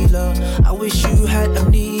tequila. I wish you had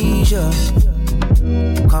amnesia.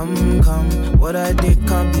 Come, what I did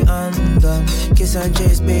can't be undone. Kiss and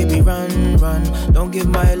chase, baby, run. Don't give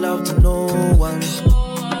my love to no one.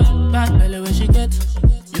 Bad belly where she get.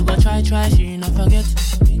 You go try, she not forget.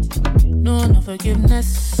 No forgiveness,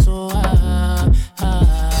 so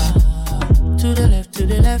to the left, to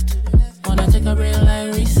the left. Wanna take a break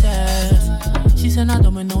like recess. She said, I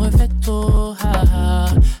don't no effecto, ha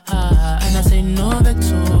ha ha. And I say, no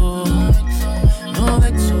vexo, no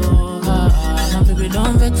vexo, ha ha. My baby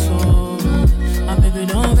don't vexo, my baby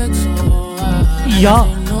don't vexo, ha ha. Yeah.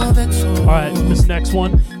 Alright, this next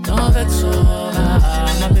one. This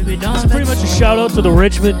is pretty much a shout out to the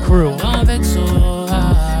Richmond crew. I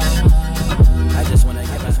just wanna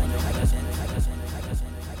get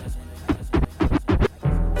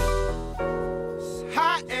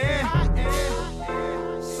hot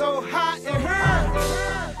and so hot and hurt,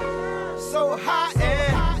 so hot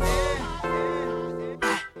and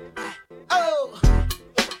oh.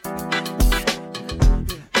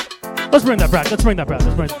 Let's bring that back. Let's bring that back.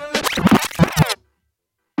 Let's bring that.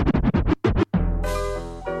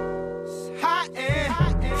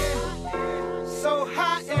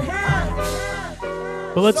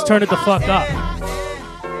 But let's turn it the fuck up.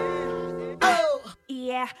 Oh,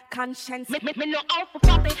 yeah, conscience. Me no out for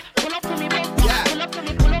pop it. Pull up to me, bro. Pull up to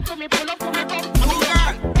me, pull up to me, pull up to me, bro.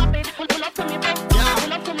 Pop it, pull up to me, bro.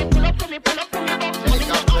 Pull up to me, pull up to me, pull up to me, bro. Me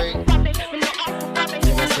no out for pop it. Me no out for pop it.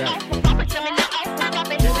 Me no out for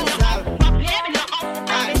pop it. Me no out for pop it. Me no out for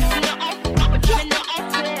pop it. Me no out for pop it. Me no out for pop it. Me no out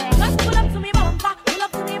for. Just pull up to me, bumper. Pull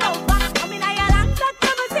up to me, bumper. I'm in a long shot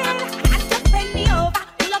double tail. And just bend me over.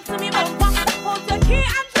 Pull up to me, bumper. Hold the key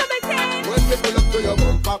and trouble tail. When we pull up to your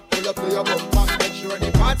bumper, pull up to your bumper. Make sure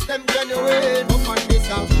the parts them genuine. Up on this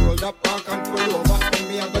half shoulder, park and pull over. And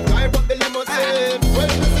me and the drive up the limousine. Well,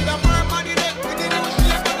 you see the firm body there, with the new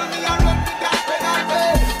shape, and me and run the gas pedal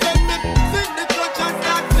way. Then me sing the clutch and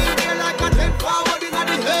start feeling like a 10 forward in the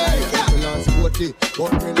hay. People are sporty,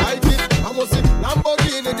 but me like it. I must see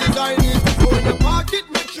Lamborghini design it. So when you park it,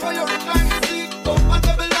 make sure you recline the seat.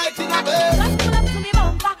 Comfortable like in a bed. Just pull up to me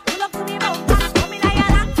bumper, pull up to me bumper. I'm in a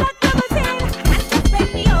long shot double tail. And just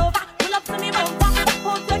bend me over, pull up to me bumper.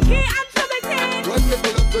 Hold the key and trouble tail. When we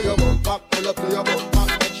pull up to your bumper, pull up to your bumper.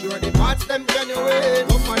 Make sure the parts them genuine.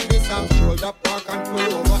 Up on this half shoulder, park and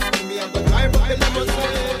pull over. And me and the drive up the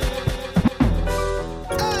limousine.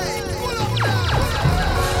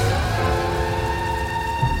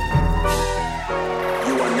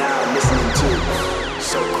 You are now listening to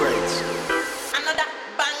So Crates. Another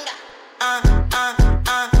banger.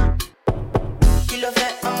 Kilo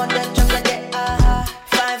fat, I'm on the chocolate.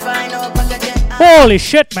 Fine, fine, no package. Holy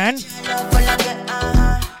shit, man.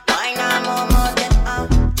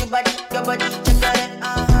 Your body, check it.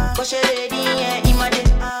 Push it ready, yeah, imagine.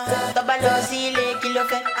 Double C, kilo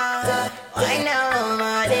fat. Why now,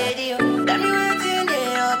 my lady? Tell me what's in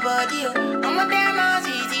your body. I'm a damn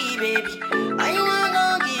city, baby. I wanna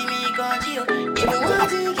give me control. If you want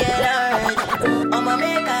to get alright, I'ma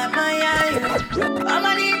make up my eye.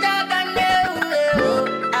 I'ma need to can do.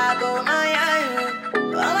 I go my eye.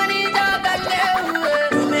 I'ma need to can do.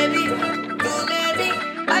 Do maybe.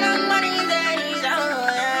 I don't money there is all.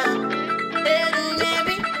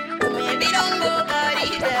 Do maybe don't go party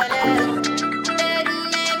there.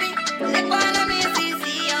 Maybe let one of me see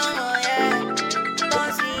yeah.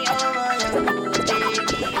 Don't see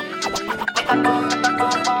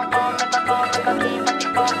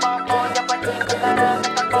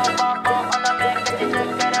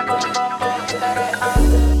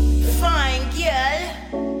fine girl,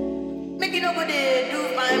 make you nobody do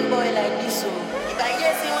fine boy like this. So if I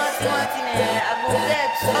guess you want in there, I go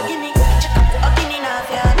flex. Okini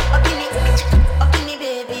nafia, okini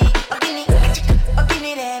baby, okini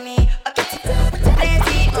Remy,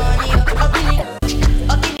 plenty money,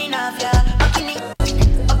 okini nafia,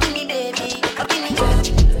 okini baby, okini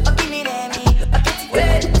Remy,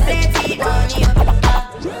 plenty money.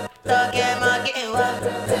 Talk my game,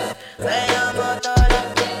 where I'm on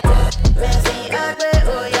Messi,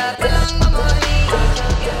 oh yeah, belong my money.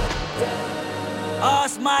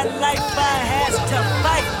 All's my life I has to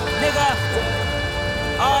fight, nigga.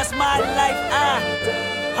 All's my life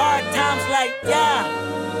hard times like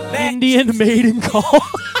yeah. Indian maiden call.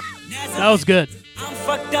 That was good. I'm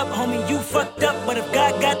fucked up, homie, you fucked up. But if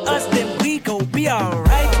God got us, then we gon' be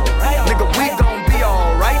alright. Nigga, we gon' be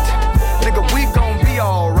alright. Nigga, we gon' be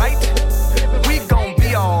alright. We gon'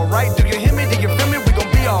 be alright. Do you hear me? Do you feel me? We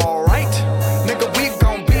gon' be alright. Nigga, we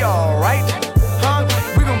gon' be alright. Huh?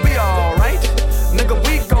 We gon' be alright. Nigga,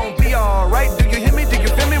 we gon' be alright. Do you hear me? Do you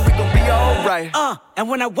feel me? We gon' be alright. And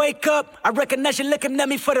when I wake up, I recognize you looking at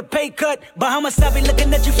me for the pay cut. Bahamas, I be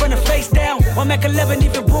looking at you from the face down. One Mac 11,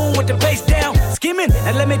 even boom with the bass down. Skimming,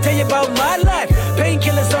 and let me tell you about my life.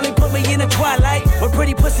 Painkillers only put me in the twilight. With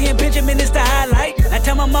pretty pussy and Benjamin is the highlight. I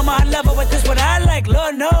tell my mama I love her, but this what I like.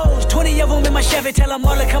 Lord knows, 20 of them in my Chevy. Tell them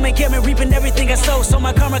all to come and get me. Reaping everything I sow. So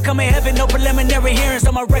my karma come in heaven. No preliminary hearings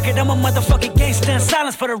on my record. I'm a motherfucking gangster.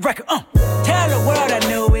 Silence for the record. Tell the world I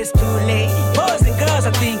know it's too late. Boys and girls,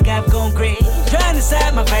 I think I've gone great. Trying to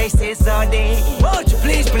decide my vices all day. Won't you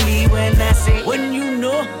please believe when I say, when you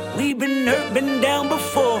know we've been hurt, been down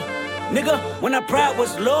before. Nigga, when our pride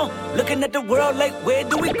was low, looking at the world like, where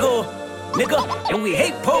do we go? Nigga, and we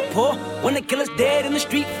hate po-po, wanna kill us dead in the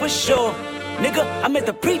street for sure. Nigga, I'm at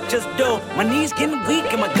the preacher's door, my knees getting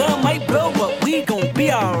weak and my gun might blow, but we gon'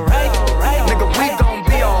 be alright. Nigga, we gon'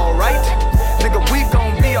 be alright. Nigga, we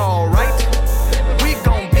gon' be alright. We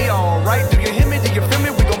gon' be alright. Do you hear me? Do you feel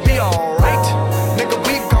me? We gon' be alright. Nigga,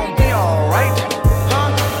 we gon' be alright. We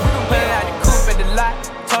gon' put it out the coupe at the lot.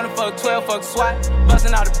 Tony fuck 12, fuck SWAT.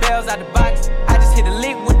 Busting all the bells out the box. I just hit a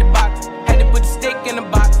lick with the box. Had to put the stick in the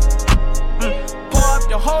box. Pour up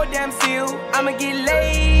the whole damn seal. I'ma get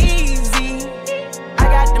lazy. I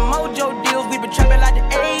got the mojo deals. We been trapping like the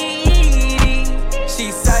 80s.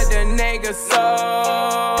 She said the nigga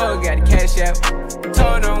so. Got the cash out.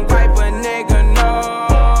 Told him wipe a nigga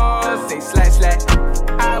no. Say slash slash.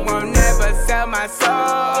 I won't never sell my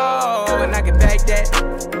soul. And I can back that.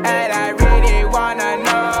 And I really wanna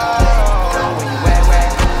know.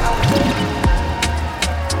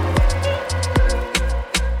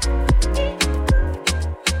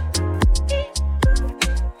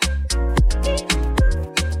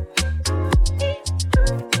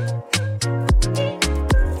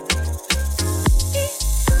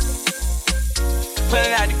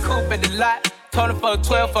 At the lot, Tony fuck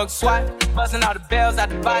 12, fuck SWAT. Busting all the bells out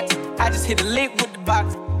the box. I just hit a lick with the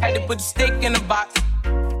box. Had to put the stick in the box.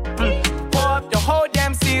 Pour up the whole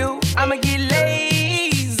damn seal. I'ma get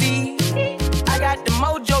lazy. I got the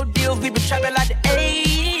mojo deals. We been trapping like the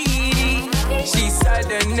 80s. She said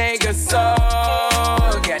the nigga so.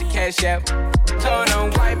 Got the cash out. Told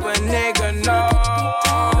him wipe a nigga no.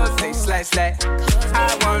 Say slash slash.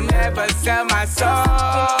 I won't never sell my soul.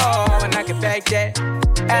 And I can back that.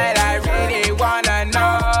 And I really wanna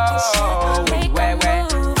know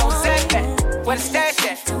where the stash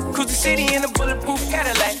at? Cruise the city in a bulletproof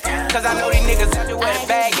Cadillac. Cause I know these niggas out there where the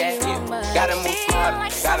bag at. Yeah. Gotta move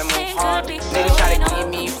smart, gotta move hard. Niggas try to give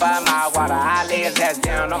me 5 mile water. I lay his ass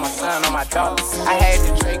down on my son, on my daughter. I had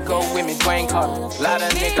the Draco with me, Dwayne Carter. Lot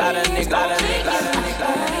of niggas, lot of niggas, lot of niggas, lot of niggas,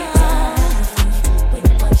 lot of niggas.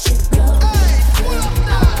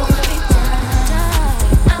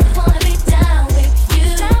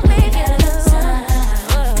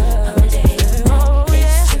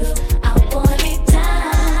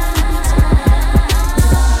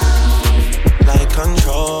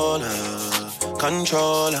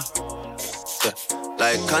 Controller, yeah,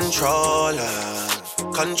 like controller. Yeah.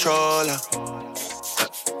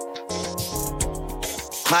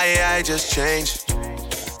 My AI just changed.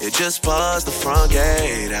 It just buzzed the front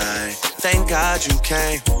gate. I thank God you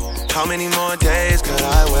came. How many more days could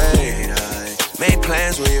I wait? I made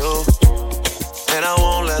plans with you, and I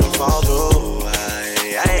won't let them fall through.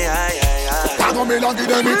 I don't mean I give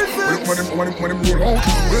them it. When them roll out,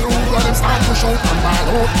 when them start to shout and ball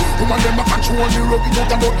out. Woman them a control the road, it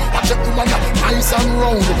out and out. Watch it, woman nice and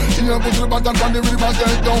round. She a go to the band and from the river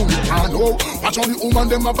get down. You can't know. Watch how the woman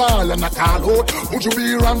them a ball and a call out. Would you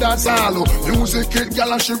be around that salo? Music hit,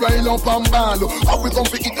 girl and she rail up and ball. How we come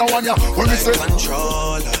pick it down on ya? When we say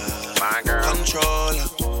controller, my girl, controller,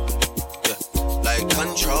 yeah, like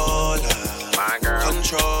controller, my girl,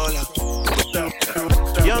 controller.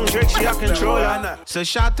 Young Drake, she a controller. So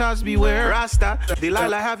shout-outs beware, Rasta.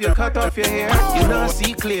 Delilah have you cut off your hair. You not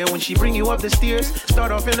see clear when she bring you up the stairs.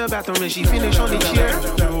 Start off in the bathroom and she finish on the chair.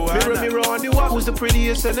 Mirror, mirror on the wall, who's the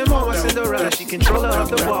prettiest of them all? My Cinderella, she controller of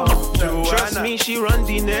the ball. Trust me, she run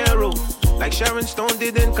dinero like Sharon Stone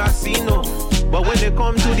did in Casino. But when they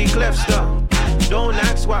come to the clef stuff, don't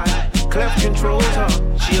ask why. Clef controls her.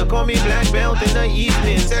 She'll call me black belt in the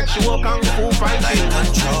evening. Sexual kung fu fighting. Like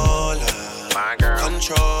controller. My girl.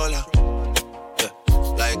 Controller, yeah,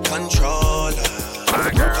 like controller,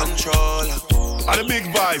 my girl. Controller. And the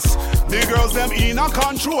big vice, the girls them in a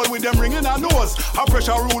control with them ringing a nose. A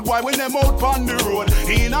pressure rude boy when them out on the road.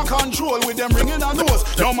 In a control with them ringing a nose.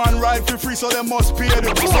 No man ride for free, so they must pay the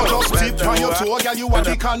bill. So just tip on your toe, girl, you are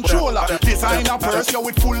the controller. Design a purse, you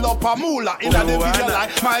with full up a moolah. In a video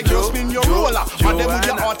like my girl spin your roller, and then with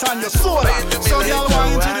your heart and your soul. So girl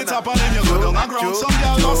wine to the top and then you go down the ground. Some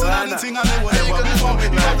girl lost anything and they will never be found.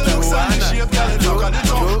 You have the looks and the shape, girl, it's look at the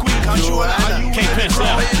top. Queen controller, and you with the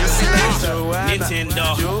crown. Nintendo,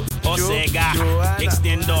 or Sega,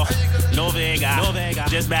 Extendo, no Vega,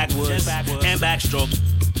 just backwards and backstroke.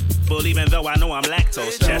 full even though I know I'm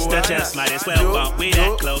lactose. Chest to chest, might as well bump we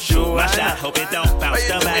that close. Shoot my shot, hope it don't bounce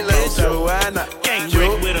the back. Joanna, Gang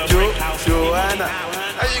break with a brick house. Joanna,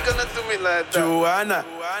 how you gonna do me like that? Joanna,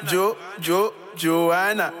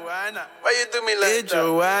 Joanna, why you do me like that?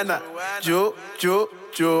 Joanna,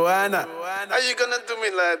 Joanna, how you gonna do me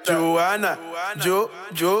like that? Joanna,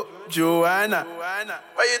 Joanna,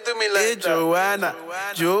 why you do me like that? Joanna,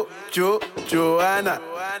 Joanna,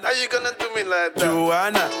 how you gonna do me like that?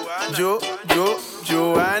 Joanna,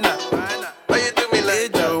 Joanna, why you do me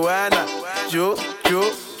like that? Joanna,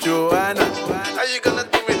 Joanna, how you gonna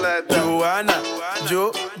do me like that? Joanna,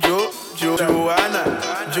 Joanna,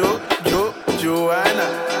 Joanna,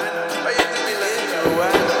 why you do me like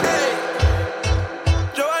Joanna? Hey,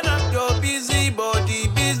 Joanna, your busy body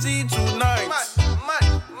busy tonight.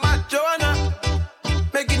 Joanna,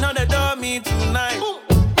 making all the dummy tonight.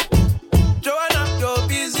 Joanna, your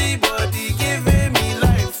busy body giving me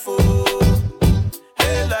life, oh,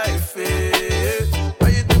 hey life, hey. Why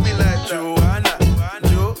you do me like Joanna,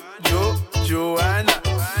 Joanna?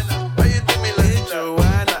 Why you do me like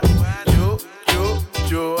Joanna,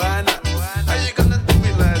 Joanna? How you gonna do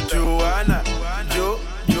me like Joanna,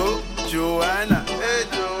 Joanna?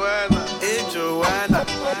 Hey Joanna,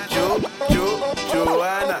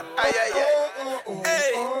 Joanna. Ay, ay, ay.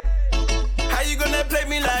 Hey, how you gonna play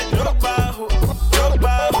me like Drogba?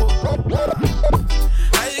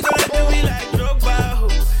 How you gonna do me like Drogba?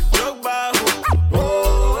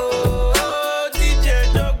 Oh, DJ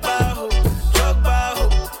Drogba,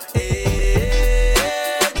 hey,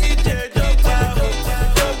 DJ Drogba.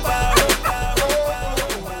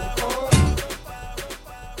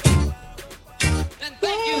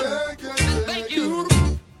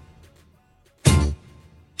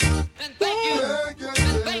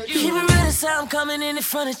 Keep it real, the sound coming in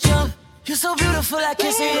front of jump. You're so beautiful, I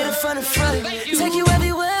can't say it in front of front. Take you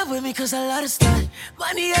everywhere with me, cause I love to stunt.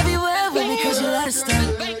 Money everywhere with me, cause you love to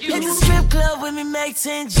stunt. Hit the strip club with me, make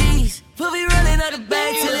 10 G's. We'll be running out the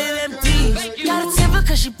bag till it empties. Got a temper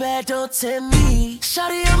cause she bad, don't tempt me.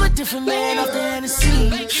 Shawty, I'm a different man off the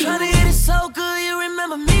Hennessy. Tryna hit it so good, you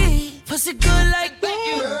remember me. Pussy good like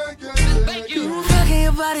rocking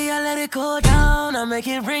your body, I let it go down. I make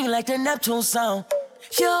it ring like the Neptune sound.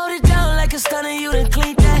 You hold it down like a stunner, you done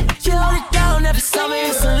clean that. You hold it down every summer,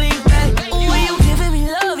 it's a lean back. When you giving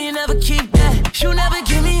me love, you never keep that. You never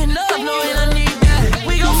give me enough, knowing I need that.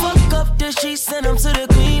 We gon' fuck up the sheets, send them to the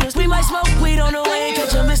cleaners. We might smoke weed on the way and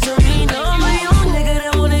catch a misdemeanor. I'm my own nigga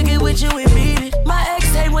that wanna get with you and beat it. My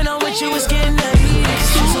ex hate when I'm with you, it's getting that heated.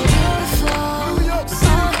 She's so beautiful.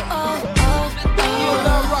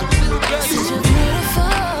 Such a beautiful.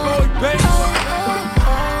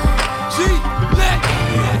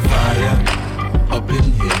 Up in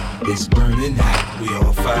here, it's burning hot, we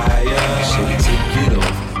on fire. Should we take it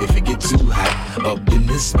off if it get too hot? Up in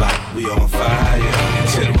this spot, we on fire.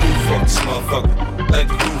 Tear the roof off this motherfucker, let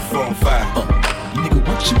the roof on fire. Nigga,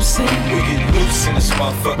 what you say? We get loose in this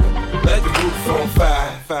motherfucker, let the roof on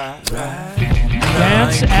fire.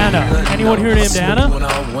 Dance Anna. Anyone here named Anna?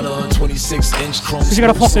 26-inch chrome. She got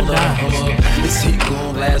a fucking dance. This heat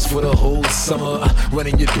gon' last for the whole summer.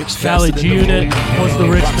 Running your bitch Valley faster G Unit was the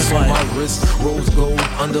Richmond on my life. wrist, rose gold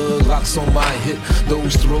under, locks on my hip,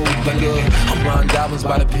 those throw thunder. I'm riding diamonds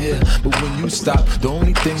by the pier, but when you stop, the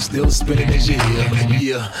only thing still spinning is your ear.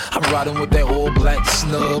 Yeah, I'm riding with that all black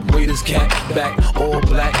snub, Raiders cat back, all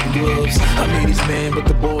black gloves. I made these man, but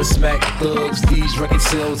the boys smack thugs. These record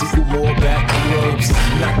sales equal more back gloves.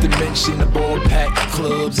 Not to mention the ball pack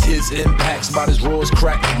clubs. His impacts about as raw as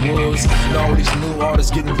crack was. And all these new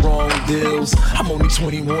artists getting wrong deals. I'm only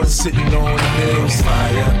 21 sitting on the mills.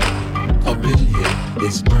 Fire up in here,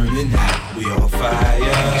 it's burning hot. We on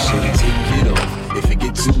fire. Should we take it off if it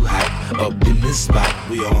get too hot? Up in this spot,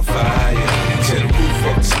 we on fire. Tear the roof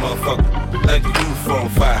off this motherfucker, let the roof on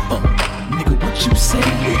fire. Nigga, what you say?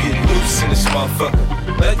 We get loose in this motherfucker,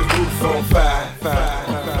 let the roof on fire.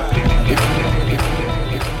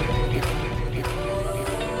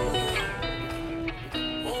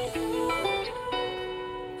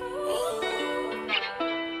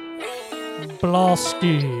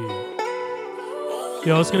 Blosky.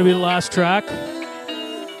 Yo, it's gonna be the last track.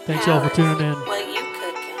 Thanks y'all for tuning in.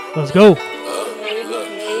 Let's go. You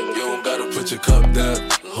don't gotta put your cup down.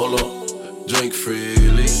 Hold on, drink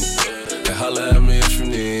freely. And holla at me if you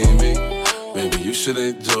need me. Maybe you should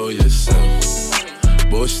enjoy yourself.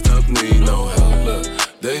 Boy, stuff need no help. Look,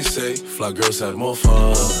 they say fly girls have more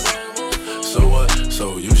fun. So what?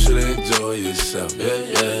 So you should enjoy yourself. Yeah,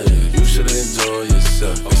 yeah. You should enjoy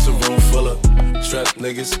yourself. It's a room full of strap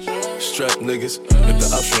niggas. If the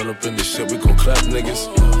ops run up in this shit, we gon' clap niggas.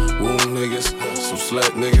 Wound niggas, some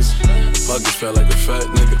slack niggas. Pockets felt like a fat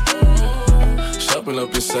nigga. Shopping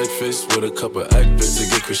up in Cypress with a couple actors to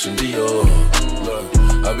get Christian Dior. Look,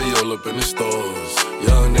 I be all up in the stores.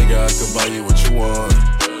 Young nigga, I can buy you what you want.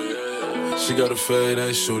 She got a fade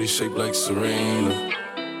ass shorty shaped like Serena.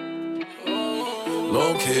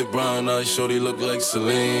 Long hair, brown eyes, shorty look like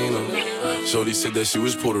Selena. Shorty said that she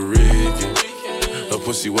was Puerto Rican. Her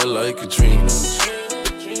pussy wet like Katrina.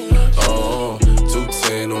 Oh,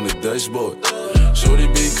 210 on the dashboard. Shorty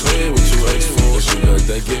be clear what you ask for. She got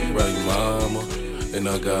that get right, mama. And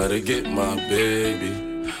I gotta get my baby.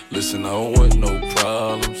 Listen, I don't want no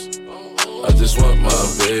problems. I just want my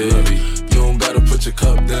baby. You don't gotta put your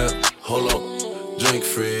cup down. Hold on, drink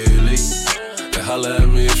freely. And holla at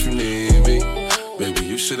me if you need me. Baby,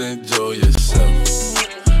 you should enjoy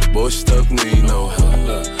yourself. Boy, stuff need no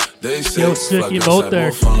help. They say yo, sick, you both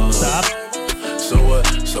there. Stop. So what?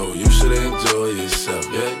 So you should enjoy yourself.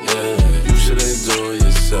 Yeah. You should enjoy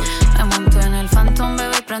yourself. Me monto en el Phantom,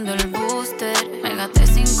 bebé, prendo el booster. Me gasté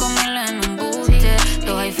 5,000 en un booster.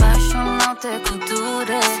 Yo high fashion, no te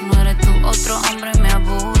cultures. Si no eres tú, otro hombre me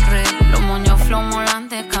aburre. Los moños flow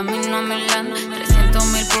molantes, camino a Milán.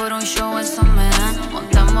 300,000 por un show, eso me dan.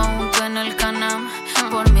 Montamos juntos en el Canam.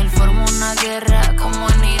 Por mí formo una guerra como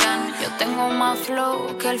en Irán. Yo tengo más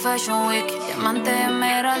flow que el Fashion Week. Diamante de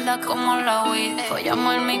esmeralda como la weed.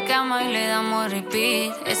 Follamos en mi cama y le damos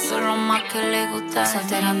repeat. Eso es lo más que le gusta.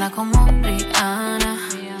 Soltera anda como Rihanna.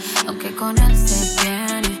 Aunque con él se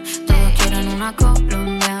viene. Todos quieren una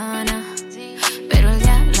colombiana. Pero él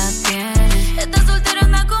ya la tiene. Esta soltera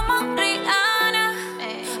anda como Rihanna.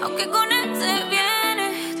 Aunque con él se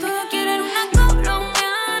viene. Todos quieren una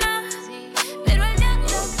colombiana. Pero él ya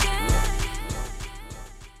la tiene.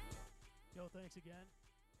 Yo, thanks again.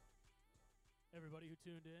 Everybody who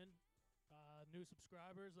tuned in. New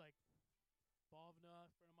subscribers like Bhavna,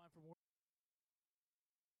 friend of mine from work.